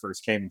Dirk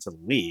first came into the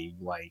league.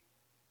 Like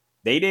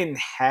they didn't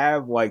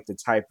have like the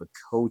type of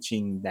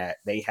coaching that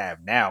they have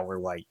now, where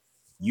like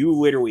you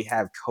literally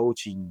have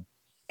coaching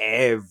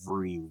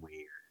everywhere.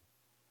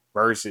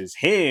 Versus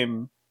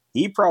him,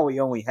 he probably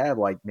only had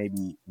like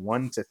maybe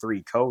 1 to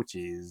 3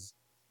 coaches,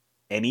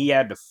 and he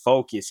had to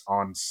focus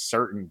on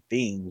certain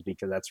things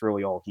because that's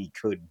really all he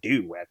could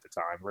do at the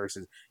time.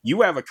 Versus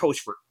you have a coach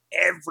for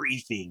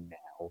everything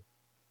now.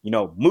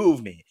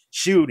 Movement,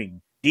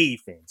 shooting,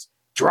 defense,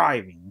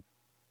 driving,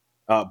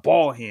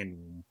 ball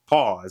handling.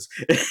 Pause.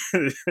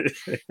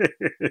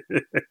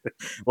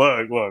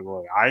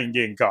 Look. I ain't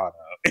getting caught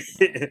up.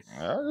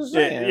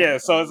 Yeah,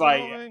 so it's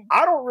like,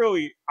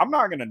 I'm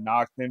not going to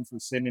knock them for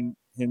sending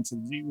him to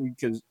the G League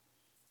because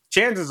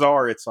chances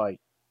are it's like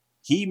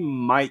he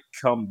might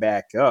come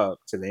back up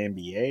to the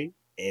NBA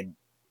and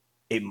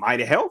it might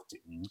have helped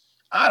him.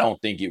 I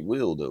don't think it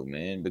will, though,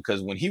 man,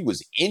 because when he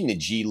was in the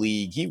G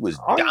League, he was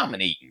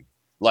dominating.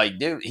 Like,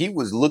 he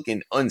was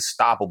looking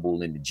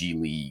unstoppable in the G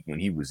League when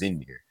he was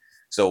in there.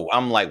 So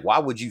I'm like, why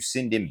would you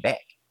send him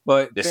back?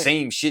 But the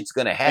same shit's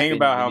going to happen. Think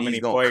about how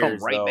many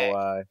players,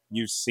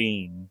 you've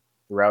seen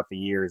throughout the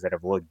years that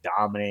have looked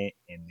dominant,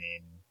 and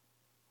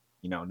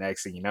then,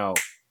 next thing you know,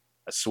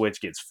 a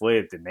switch gets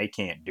flipped and they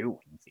can't do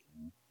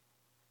anything.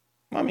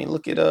 I mean,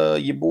 look at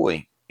your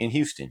boy in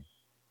Houston,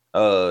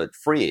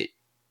 Fred.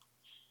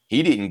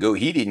 He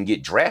didn't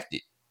get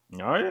drafted.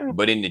 Oh yeah.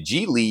 But in the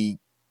G League,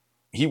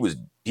 he was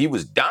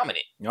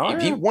dominant. Oh,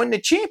 He won the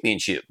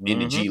championship in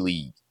the G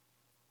League.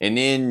 And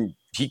then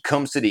he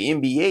comes to the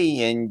NBA,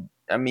 and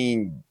I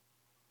mean,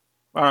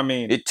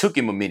 it took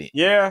him a minute,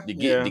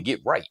 to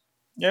get right,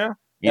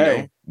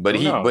 But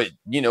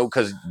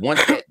because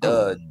once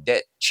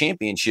that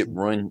championship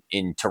run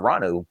in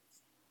Toronto,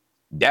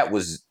 that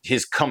was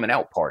his coming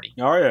out party.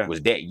 Oh yeah,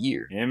 was that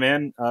year? Yeah,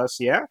 man.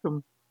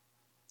 Siakam.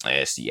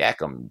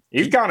 Siakam,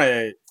 he kind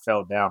of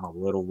fell down a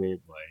little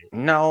bit, but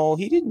no,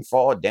 he didn't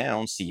fall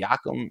down.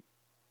 Siakam.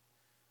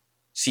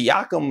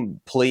 Siakam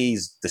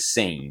plays the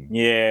same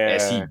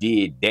as he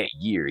did that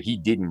year. He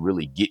didn't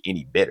really get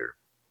any better.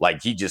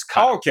 Like he just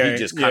kind of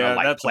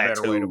like that's a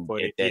better way to plateaued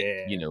put at it. that.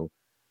 Yeah. You know,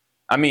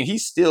 I mean,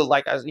 he's still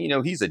like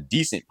he's a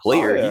decent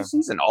player. Oh, yeah.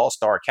 He's an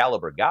all-star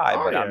caliber guy,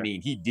 Oh, but yeah. I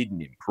mean, he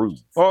didn't improve.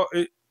 Well,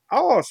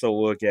 I'll also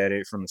look at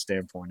it from the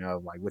standpoint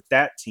of like with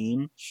that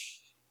team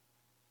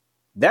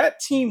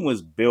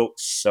was built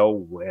so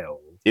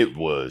well. It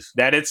was.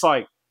 That it's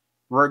like,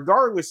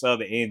 regardless of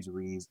the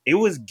injuries, it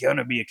was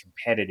gonna be a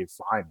competitive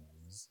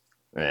finals.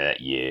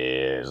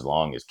 Yeah, as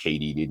long as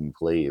KD didn't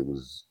play, it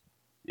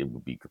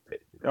would be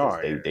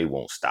competitive. They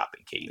w't stop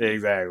in KD.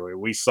 Exactly.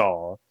 We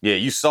saw. Yeah,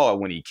 you saw it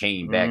when he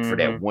came back for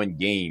that one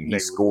game. He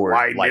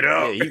scored like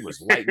he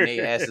was lighting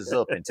their asses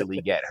up until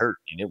he got hurt,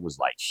 and it was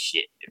like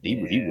shit.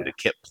 If he would have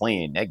kept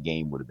playing, that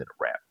game would have been a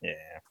wrap.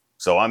 Yeah.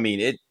 So I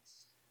mean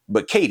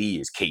but KD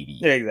is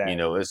KD. Exactly. You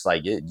know, it's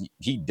like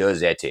he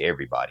does that to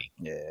everybody.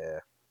 Yeah.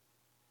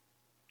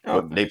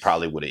 But they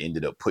probably would have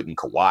ended up putting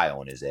Kawhi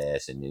on his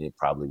ass, and then it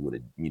probably would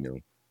have,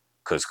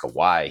 because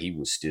Kawhi, he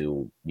was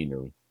still,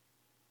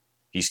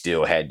 he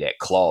still had that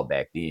claw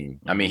back then.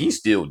 I mean, he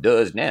still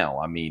does now.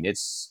 I mean,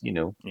 it's,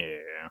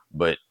 Yeah.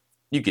 But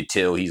you could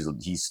tell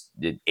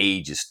the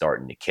age is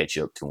starting to catch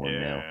up to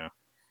him now.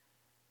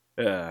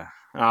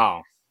 Yeah.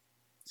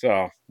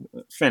 So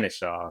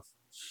finish off.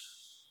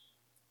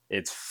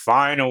 It's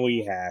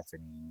finally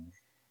happening.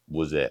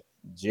 Was that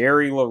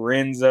Jerry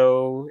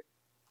Lorenzo?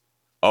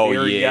 Oh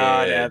Fear yeah,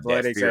 God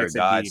Athletics Fear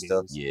God Adidas.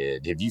 stuff. Yeah,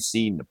 have you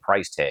seen the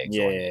price tags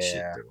on that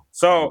shit? Though?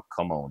 So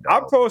come on, I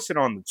dog. posted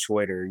on the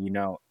Twitter.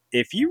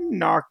 If you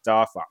knocked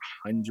off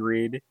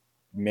 100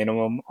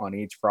 minimum on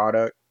each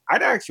product,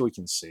 I'd actually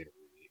consider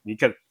it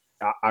because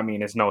I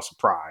mean it's no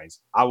surprise.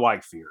 I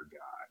like Fear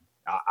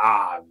God,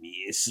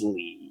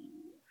 obviously,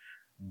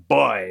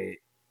 but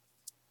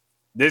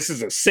this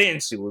is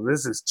essential.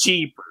 This is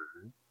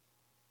cheaper,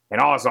 and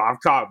also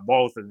I've caught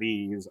both of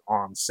these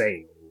on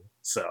sale,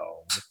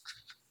 so.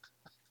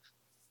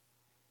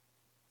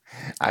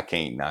 I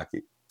can't knock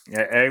it.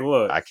 Hey,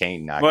 look. I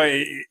can't knock it. But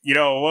you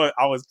know what?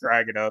 I was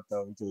cracking up,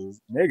 though,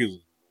 because niggas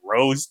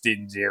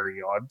roasting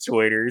Jerry on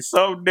Twitter.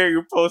 Some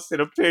nigga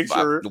posted a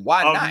picture.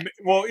 Why not?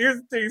 Well, here's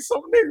the thing.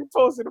 Some nigga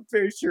posted a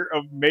picture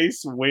of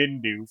Mace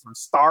Windu from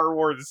Star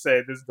Wars and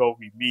said, this is going to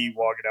be me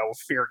walking out with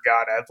Fear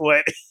God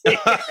Athletic.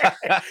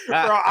 Bro,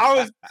 I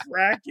was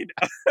cracking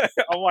up.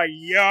 I'm like,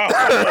 yo.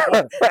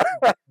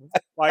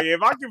 Like,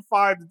 if I can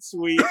find the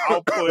tweet,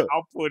 I'll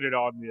put it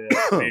on the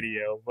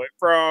video. But,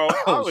 bro,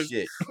 I was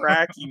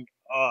cracking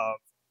up.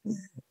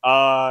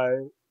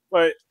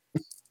 But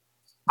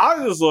I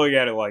was just looking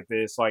at it like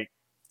this. Like,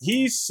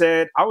 he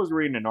said, I was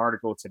reading an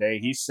article today.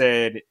 He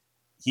said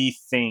he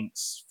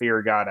thinks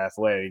Fear God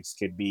Athletics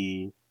could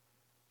be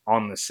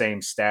on the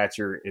same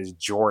stature as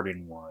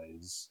Jordan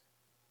was.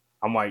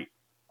 I'm like,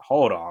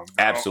 hold on.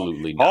 Bro.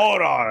 Absolutely not.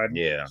 Hold on.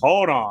 Yeah.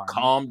 Hold on.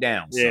 Calm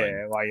down, son.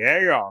 Yeah, like,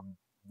 hang on.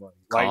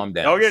 Calm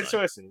down. Don't get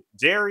twisted.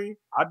 Jerry,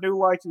 I do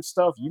like your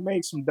stuff. You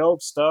make some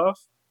dope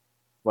stuff.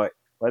 But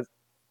let's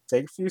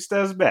take a few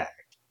steps back.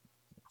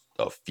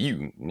 A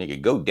few, nigga,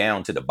 go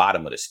down to the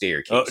bottom of the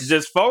staircase.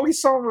 Just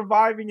focus on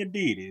reviving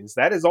Adidas.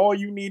 That is all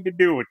you need to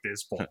do at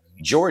this point.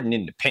 Jordan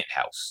in the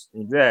penthouse.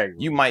 Exactly.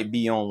 You might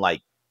be on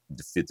like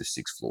the 5th or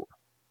 6th floor.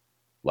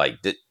 Like,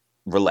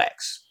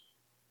 relax.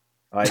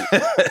 Like,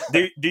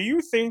 do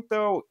you think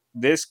though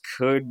this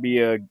could be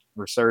a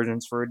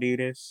resurgence for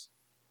Adidas?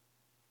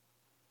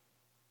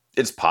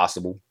 It's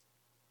possible.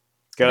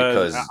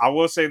 Because I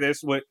will say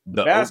this with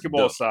the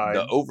basketball side,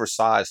 the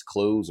oversized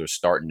clothes are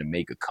starting to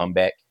make a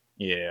comeback.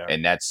 Yeah,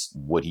 and that's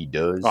what he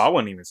does. Oh, I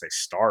wouldn't even say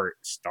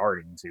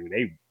starting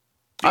to.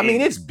 I mean,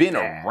 it's been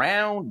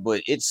around,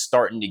 but it's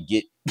starting to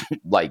get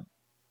like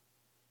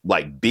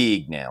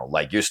big now.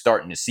 Like you're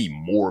starting to see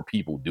more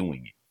people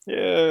doing it.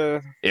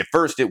 Yeah. At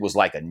first, it was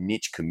like a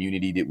niche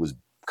community that was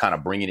kind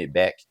of bringing it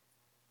back,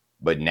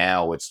 but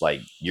now it's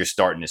like you're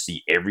starting to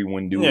see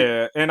everyone do it.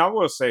 Yeah, and I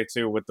will say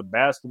too, with the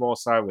basketball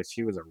side, which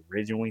he was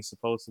originally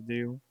supposed to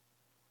do,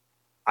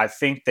 I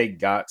think they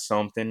got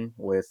something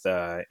with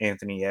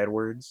Anthony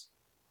Edwards.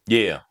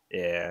 Yeah.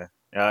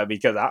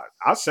 Because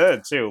I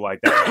said too,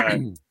 like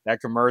that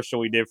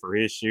commercial he did for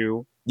his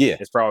shoe. Yeah,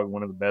 it's probably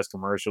one of the best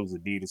commercials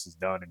Adidas has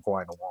done in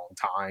quite a long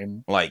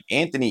time. Like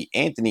Anthony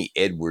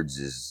Edwards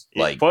is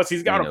like, plus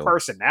he's got a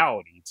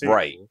personality too.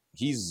 Right.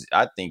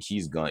 I think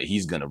he's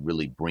gonna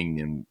really bring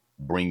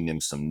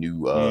them some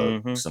new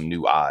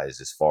eyes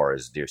as far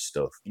as their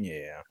stuff.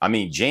 Yeah. I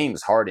mean,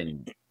 James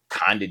Harden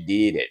kind of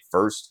did at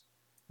first,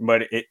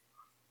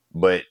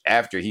 but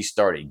after he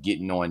started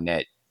getting on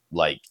that,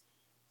 like,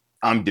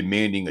 I'm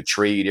demanding a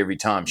trade every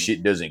time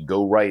shit doesn't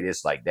go right,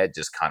 it's like that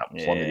just kind of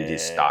plummeted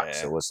his stock.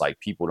 So it's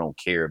like people don't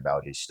care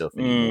about his stuff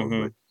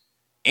anymore. But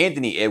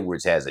Anthony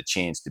Edwards has a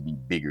chance to be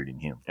bigger than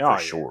him for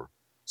sure.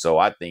 So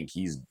I think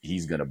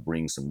he's gonna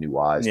bring some new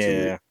eyes to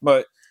it.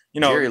 But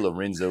Jerry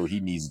Lorenzo, he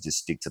needs to just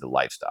stick to the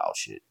lifestyle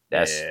shit.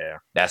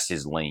 That's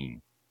his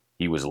lane.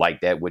 He was like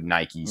that with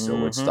Nike,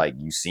 so it's Mm-hmm. like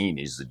you seen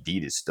his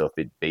Adidas stuff.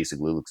 It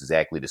basically looks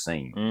exactly the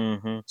same.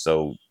 Mm-hmm.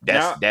 So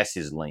Now, that's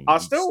his lane. I He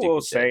can still stick will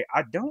with that. say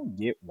I don't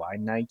get why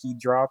Nike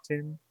dropped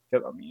him.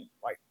 Because I mean,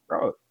 like,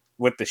 bro,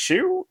 with the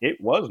shoe,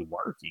 it was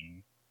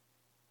working.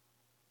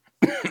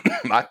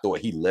 I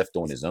thought he left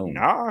on his own.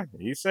 Nah,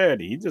 he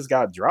said he just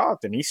got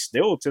dropped, and he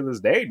still to this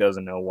day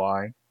doesn't know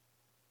why.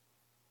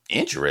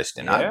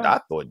 Interesting. Yeah. I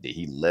thought that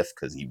he left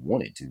because he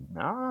wanted to.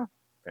 Nah,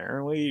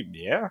 apparently,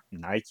 yeah.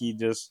 Nike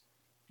just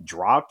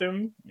dropped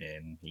him,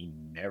 and he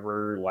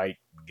never like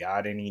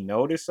got any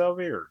notice of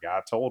it or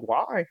got told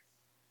why.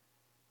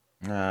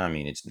 I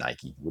mean, it's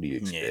Nike. What do you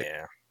expect?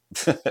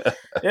 Yeah,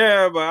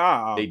 yeah,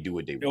 but They do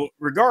what they want.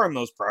 regarding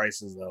those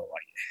prices though,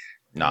 like,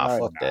 Nah,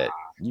 fuck that.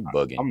 You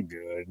bugging. I'm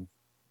good.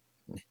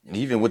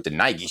 Even with the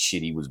Nike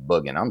shit, he was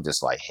bugging. I'm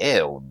just like,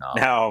 hell no.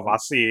 Now, if I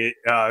see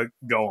it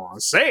go on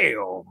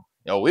sale,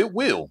 Oh, it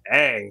will.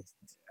 hey,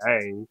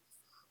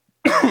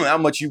 How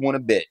much you want to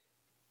bet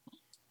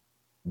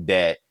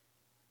that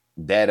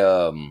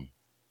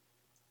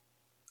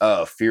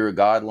Fear of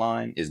God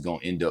line is gonna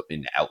end up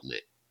in the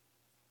outlet?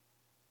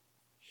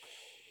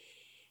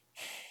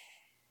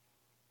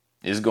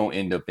 It's gonna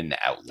end up in the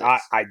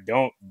outlet. I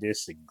don't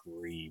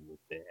disagree with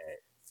that.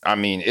 I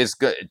mean, it's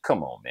good.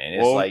 Come on, man.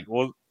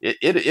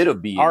 It's it'll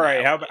be all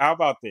right. How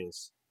about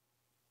this?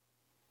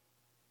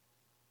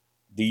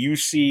 Do you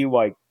see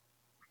like?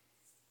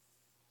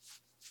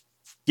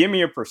 Give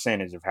me a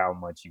percentage of how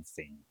much you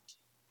think.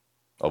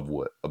 Of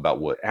what? About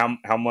what?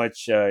 How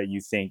much you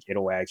think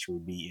it'll actually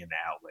be in the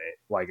outlet?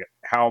 Like,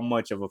 how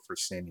much of a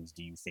percentage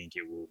do you think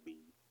it will be?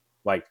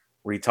 Like,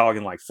 were you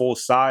talking like full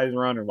size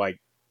run or like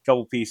a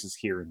couple pieces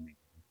here and there?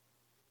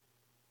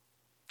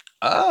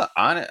 I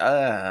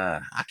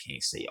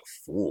can't say a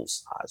full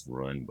size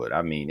run, but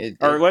I mean,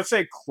 or let's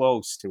say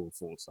close to a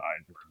full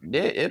size run.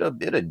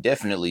 It'll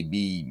definitely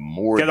be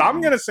more. Because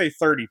I'm gonna say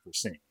 30%.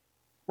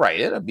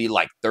 Right, it'll be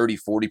like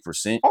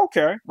 30-40%.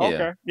 Okay,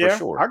 yeah, for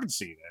sure. I can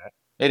see that.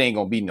 It ain't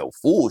gonna be no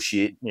full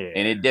shit, Yeah.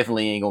 And it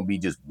definitely ain't gonna be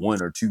just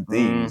one or two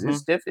things.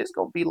 Mm-hmm. It's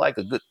gonna be like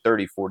a good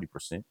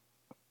 30-40%.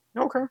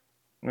 Okay,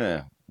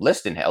 Yeah,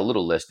 a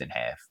little less than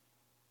half,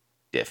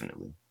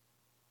 definitely.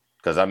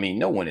 Because I mean,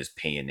 no one is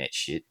paying that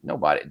shit.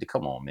 Nobody.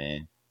 Come on,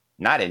 man.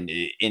 Not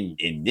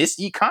in this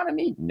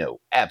economy.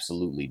 No,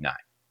 absolutely not.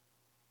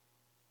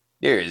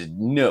 There is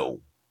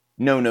no.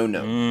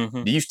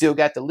 Mm-hmm. Do you still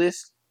got the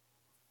list?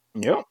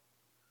 Yep.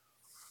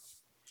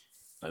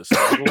 Let's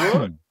take a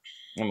look.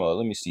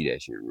 Let me see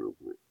that shit real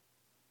quick.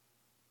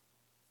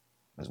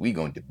 Because we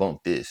gonna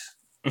debunk this.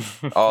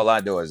 All I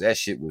know is that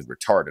shit was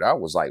retarded. I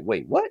was like,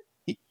 wait, what?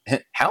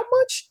 How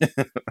much?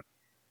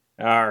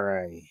 All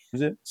right.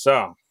 Is it?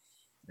 So,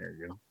 there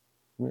you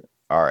go.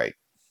 All right.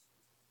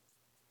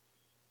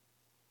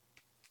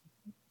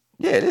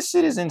 Yeah, this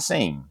shit is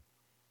insane.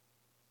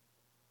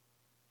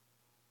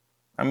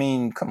 I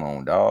mean, come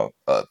on, dog.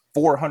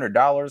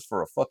 $400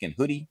 for a fucking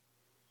hoodie?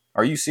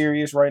 Are you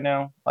serious right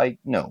now? Like,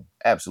 no,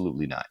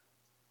 absolutely not.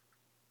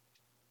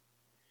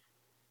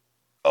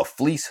 A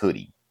fleece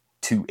hoodie,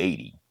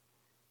 $280.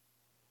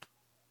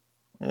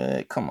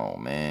 Come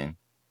on, man.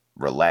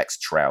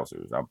 Relaxed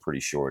trousers. I'm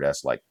pretty sure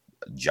that's like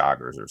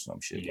joggers or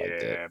some shit like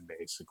that. Yeah,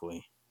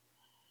 basically.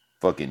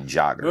 Fucking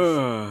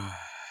joggers.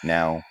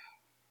 Now,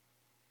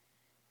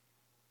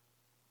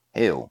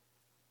 hell,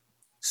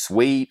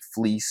 suede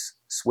fleece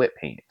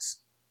sweatpants,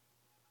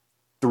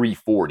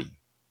 $340.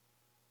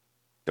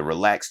 The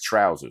relaxed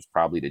trousers,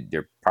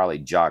 they're probably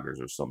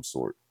joggers or some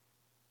sort,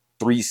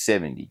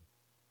 $370.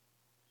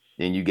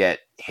 Then you got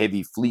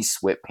heavy fleece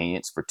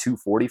sweatpants for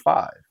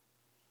 $245.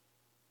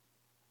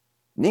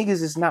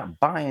 Niggas is not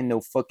buying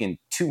no fucking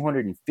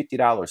 $250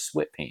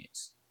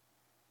 sweatpants.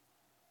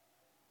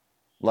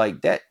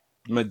 Like that.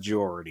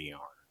 Majority are.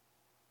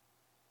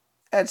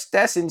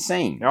 That's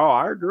insane. No,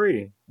 I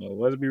agree. Well,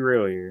 let's be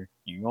real here.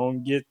 You gonna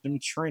get them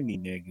trendy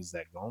niggas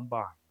that gonna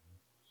buy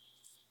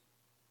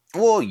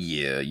them. Well,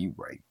 yeah, you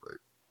right, but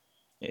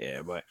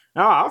yeah, but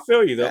no, I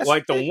feel you though.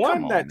 Like the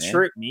one that man.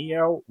 tripped me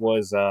out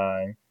was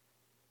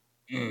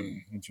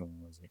which one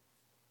was it?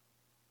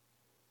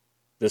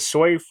 The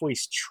suede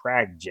fleece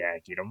track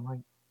jacket. I'm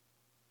like,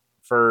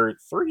 for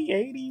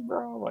 $380,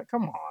 bro. Like,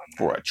 come on.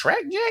 For man. a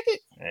track jacket?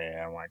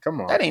 Yeah, I'm like, come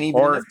on. That ain't even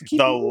or enough to keep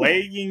the you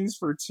leggings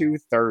for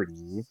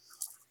 $230.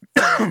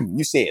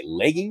 You said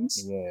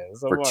leggings? Yeah,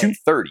 so for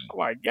 $230.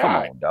 Like, God, come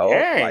on, dog.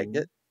 Dang. Like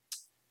it.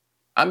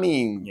 I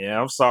mean, yeah,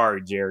 I'm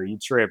sorry, Jerry. You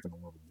tripping a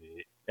little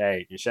bit.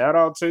 Hey, shout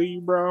out to you,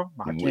 bro.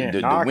 I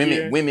can't knock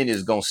the you. women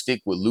is gonna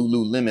stick with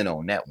Lululemon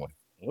on that one.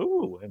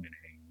 Lululemon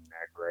ain't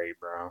that great,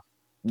 bro.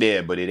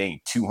 Yeah, but it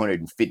ain't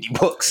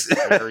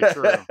 $250. Very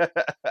true.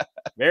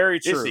 Very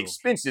true. It's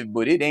expensive,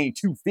 but it ain't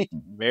 $250.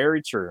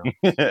 Very true.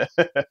 Yeah.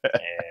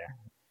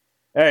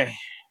 Hey,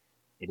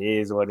 it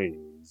is what it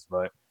is.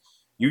 But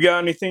you got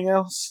anything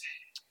else?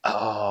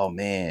 Oh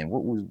man,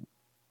 what was?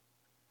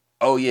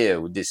 Oh yeah,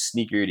 with this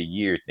sneaker of the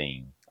year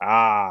thing.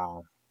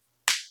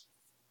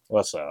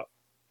 What's up?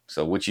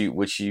 So what you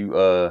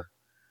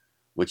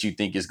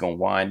think it's gonna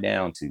wind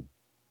down to?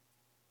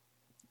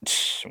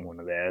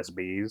 One of the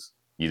SBs.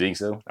 You think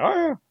so? Oh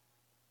yeah.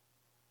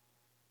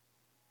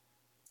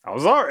 I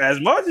was all,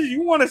 as much as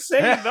you want to say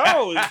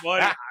those,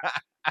 but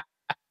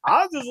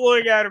I just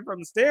look at it from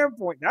the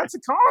standpoint that's a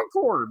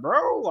Concord,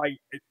 bro. Like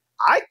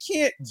I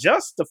can't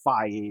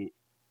justify it.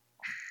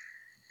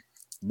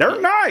 They're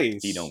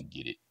nice. He don't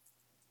get it.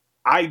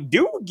 I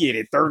do get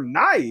it. They're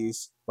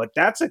nice, but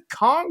that's a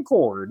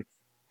Concord.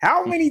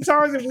 How many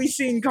times have we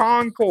seen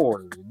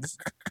Concords?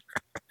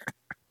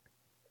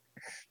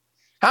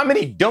 How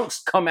many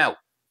dunks come out?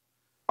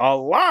 A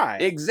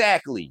lot.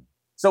 Exactly.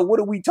 So what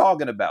are we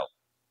talking about?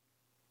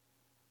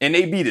 And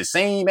they be the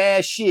same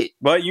ass shit.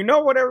 But you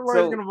know what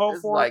everybody's going to vote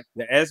it's for? like-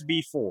 The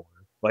SB4.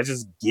 Let's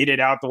just get it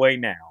out the way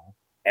now.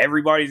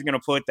 Everybody's going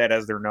to put that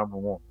as their number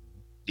one.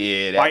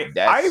 Yeah, Like,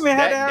 I even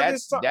had to have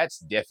this talk. That's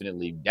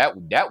definitely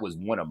that was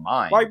one of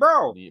mine. Like,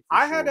 bro, Yeah, for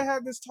I had to sure.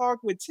 have this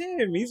talk with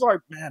Tim. He's like,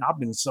 man, I've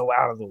been so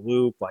out of the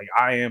loop. Like,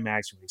 I am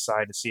actually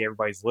excited to see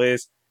everybody's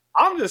list.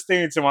 I'm just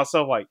thinking to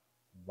myself, like,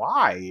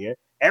 why?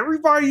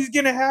 Everybody's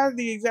going to have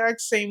the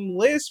exact same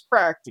list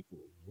practically.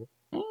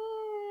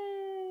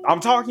 I'm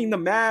talking the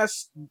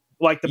mass,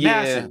 like the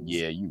masses.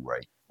 Yeah, you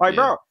right. Like,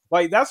 Yeah. bro,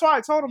 like, that's why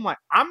I told him, like,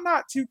 I'm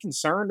not too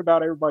concerned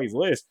about everybody's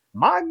list.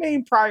 My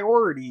main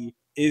priority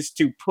is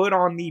to put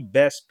on the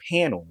best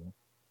panel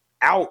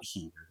out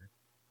here.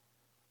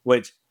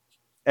 Which,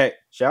 hey,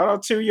 shout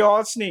out to y'all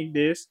at Sneak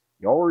This.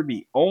 Y'all are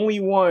the only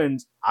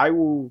ones I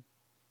will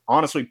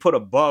honestly put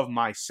above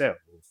myself.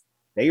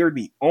 They are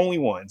the only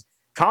ones.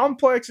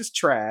 Complex is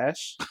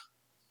trash.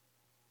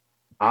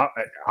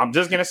 I'm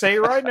just gonna say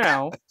it right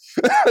now.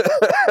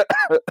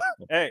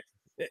 Hey,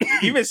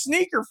 even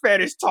Sneaker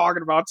Fetish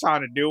talking about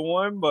trying to do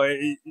one, but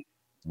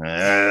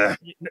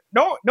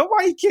no,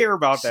 nobody care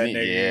about that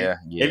nigga.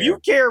 Yeah. If you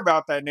care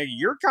about that nigga,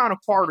 you're kind of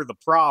part of the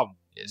problem.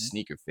 Yeah,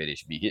 Sneaker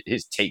Fetish be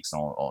his takes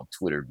on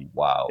Twitter be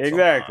wild.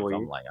 Exactly.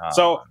 I'm like,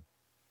 so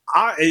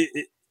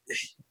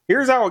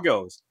here's how it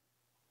goes: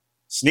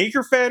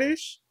 Sneaker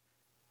Fetish,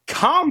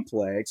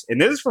 Complex,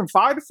 and this is from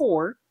 5 to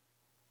 4.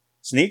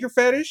 Sneaker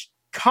Fetish,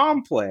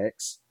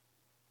 Complex.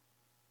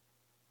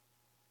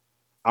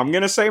 I'm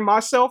gonna say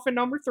myself in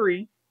number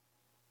 3.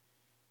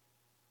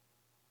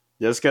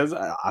 Just because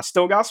I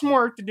still got some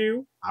work to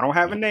do. I don't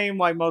have a name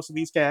like most of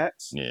these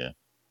cats. Yeah.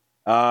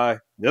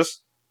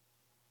 Just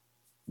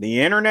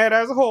the internet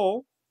as a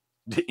whole.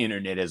 The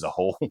internet as a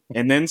whole.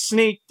 And then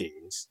Sneak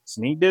This.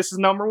 Sneak This is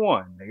number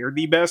 1. They are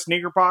the best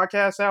sneaker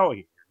podcasts out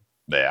here.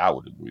 Yeah, I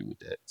would agree with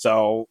that.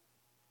 So,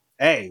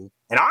 hey,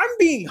 and I'm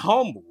being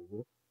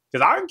humble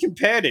because I'm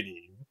competitive.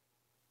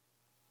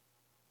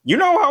 You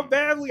know how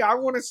badly I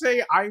want to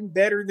say I'm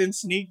better than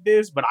Sneak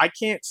This, but I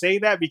can't say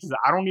that because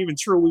I don't even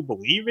truly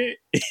believe it.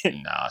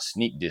 Nah,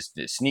 Sneak This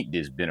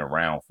been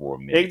around for a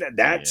minute.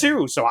 That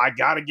too. So I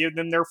got to give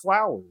them their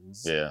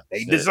flowers. Yeah,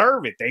 they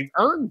deserve it. They've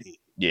earned it.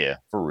 Yeah,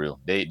 for real.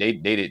 They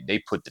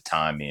put the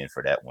time in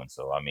for that one.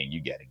 So I mean,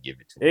 you got to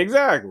give it to them.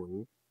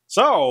 Exactly.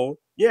 So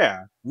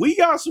yeah, we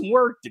got some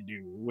work to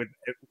do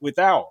with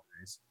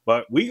ours,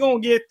 but we gonna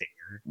get there.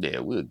 Yeah,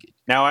 we'll get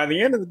there. Now, at the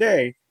end of the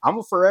day, I'm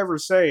going to forever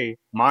say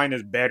mine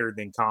is better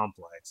than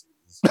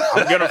Complex's.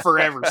 I'm going to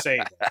forever say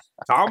that.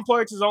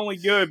 Complex is only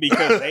good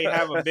because they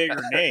have a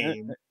bigger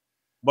name.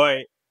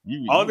 But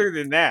other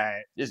than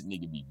that... This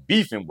nigga be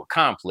beefing with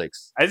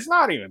Complex. It's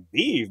not even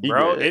beef,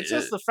 bro. It's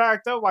just the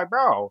fact of, like,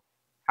 bro,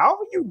 how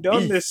have you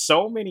done this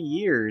so many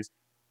years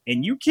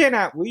and you can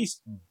at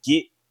least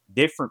get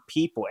different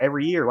people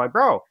every year? Like,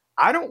 bro,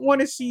 I don't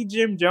want to see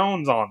Jim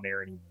Jones on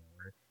there anymore.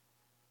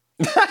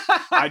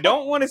 I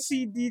don't want to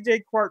see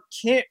DJ Clark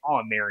Kent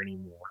on there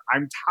anymore.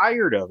 I'm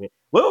tired of it.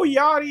 Lil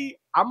Yachty,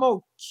 I'm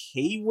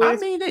okay with. I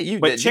mean,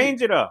 but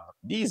change it up.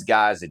 These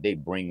guys that they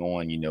bring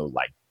on,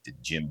 like the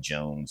Jim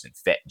Jones and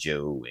Fat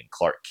Joe and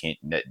Clark Kent,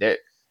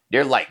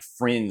 they're like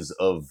friends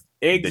of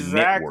the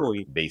network,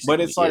 basically.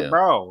 But it's like,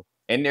 bro,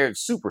 and they're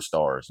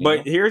superstars.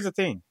 But here's the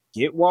thing: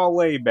 get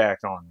Wale back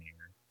on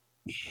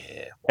there.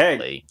 Yeah, Wale.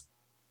 Hey,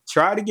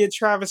 try to get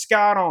Travis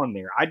Scott on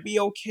there. I'd be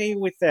okay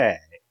with that.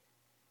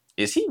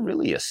 Is he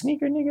really a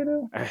sneaker nigga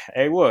though?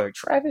 Hey, look,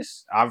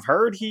 Travis. I've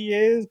heard he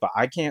is, but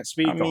I can't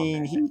speak on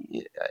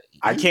that.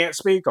 I can't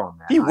speak on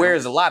that. He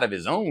wears a lot of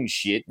his own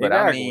shit, but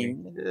exactly.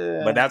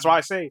 But that's why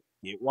I say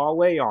get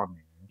Wale on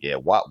there. Yeah,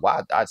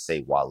 why I'd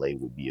say Wale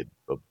would be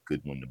a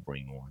good one to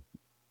bring on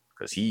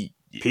because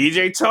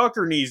PJ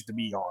Tucker needs to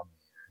be on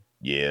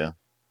there. Yeah.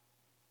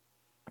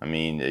 I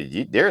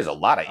mean, there's a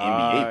lot of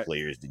NBA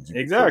players that you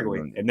exactly,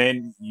 and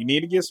then you need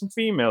to get some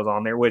females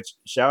on there. Which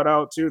shout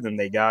out to them.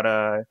 They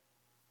got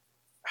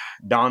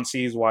Don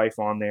C's wife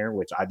on there,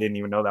 which I didn't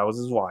even know that was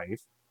his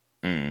wife.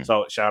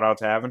 So shout out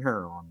to having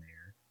her on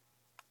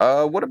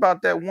there. What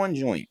about that one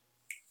joint?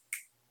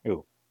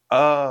 Who?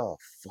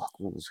 Fuck,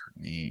 what was her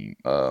name?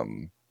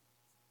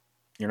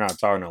 You're not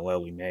talking to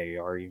Lily May,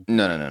 are you?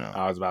 No.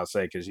 I was about to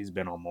say because she's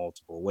been on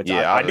multiple. Which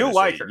yeah, I do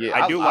like her. Yeah,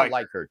 I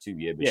like her too.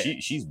 Yeah, but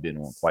she's been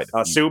on quite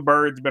a few. Sue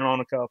Bird's been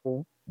on a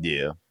couple.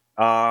 Yeah.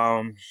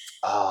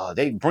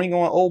 They bring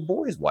on old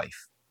boy's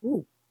wife.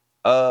 Ooh.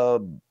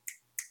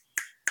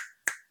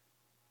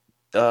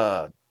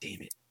 Damn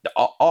it, the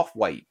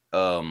Off-White.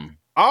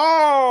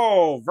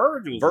 Oh,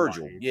 Virgil's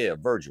Virgil, wife. yeah,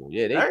 Virgil,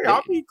 yeah. Hey,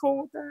 I'll be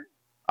cool with that.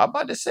 I'm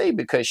about to say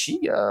because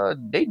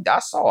I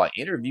saw an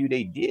interview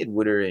they did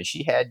with her, and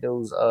she had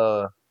those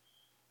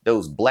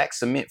black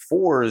cement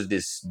fours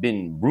that's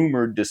been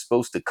rumored to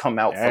supposed to come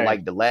out for Hey,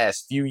 like the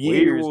last few we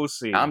years. will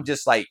see. I'm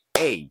just like,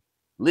 hey,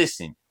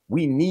 listen,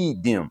 we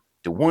need them.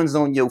 The ones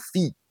on your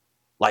feet.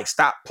 Like,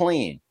 stop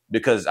playing.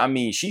 Because I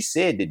mean, she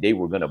said that they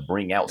were gonna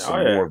bring out some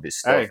more of his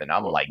stuff, and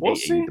I'm like, we'll they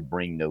see. need to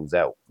bring those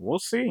out. We'll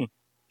see.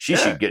 She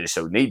should get it.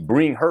 So they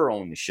bring her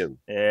on the show.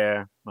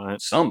 Yeah,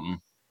 something.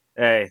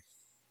 Hey,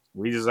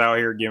 we just out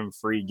here giving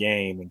free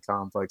game, and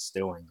Complex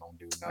still ain't gonna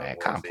do nothing. Man,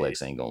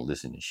 Complex ain't gonna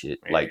listen to shit.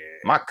 Yeah. Like,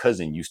 my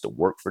cousin used to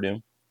work for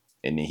them,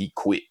 and then he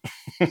quit.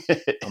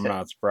 I'm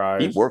not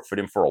surprised. He worked for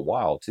them for a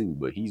while too,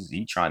 but he's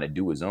trying to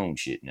do his own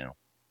shit now.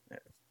 Yeah.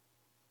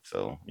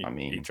 So I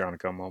mean, he trying to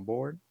come on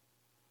board?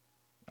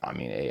 I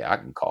mean, hey, I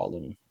can call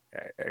him.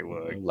 Hey,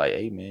 look, like,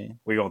 hey, man,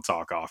 we gonna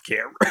talk off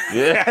camera.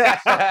 Yeah.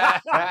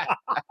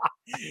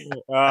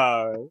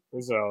 So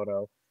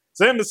no,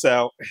 send us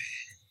out.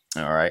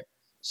 All right.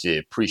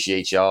 Shit,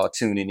 appreciate y'all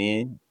tuning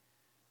in.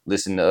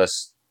 Listen to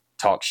us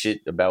talk shit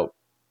about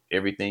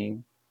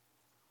everything,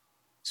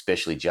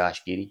 especially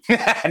Josh Giddey.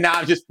 No,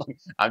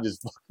 I'm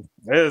just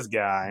this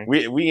guy.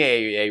 We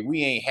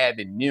ain't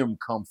having them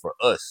come for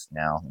us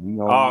now.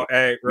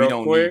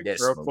 Real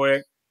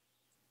quick.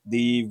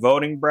 The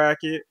voting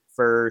bracket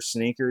for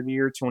Sneaker of the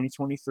Year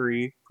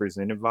 2023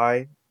 presented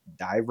by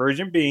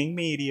Divergent Being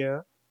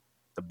Media.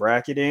 The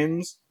bracket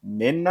ends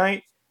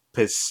midnight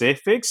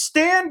Pacific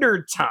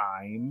Standard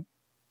Time,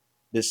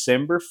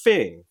 December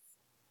 5th.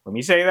 Let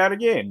me say that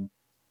again.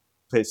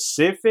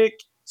 Pacific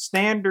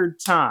Standard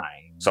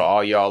Time. So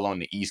all y'all on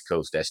the East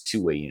Coast, that's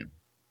 2 a.m.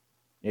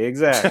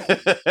 Exactly.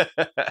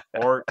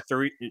 Or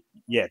 3,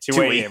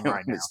 2 a.m.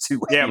 right now. It's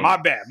 2 a.m. Yeah, my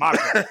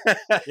bad.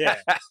 Yeah.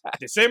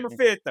 December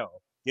 5th,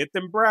 though. Get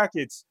them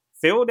brackets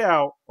filled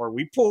out or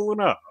we pulling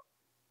up.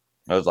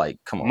 I was like,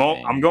 come on,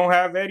 man. I'm going to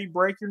have Eddie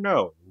break your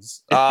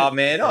nose. Oh,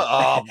 man.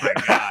 Oh, my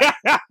God.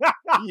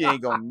 You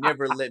ain't going to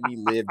never let me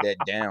live that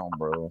down,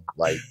 bro.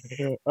 Like,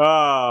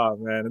 oh,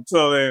 man.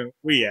 Until then,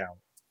 we out.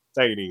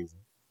 Take it easy.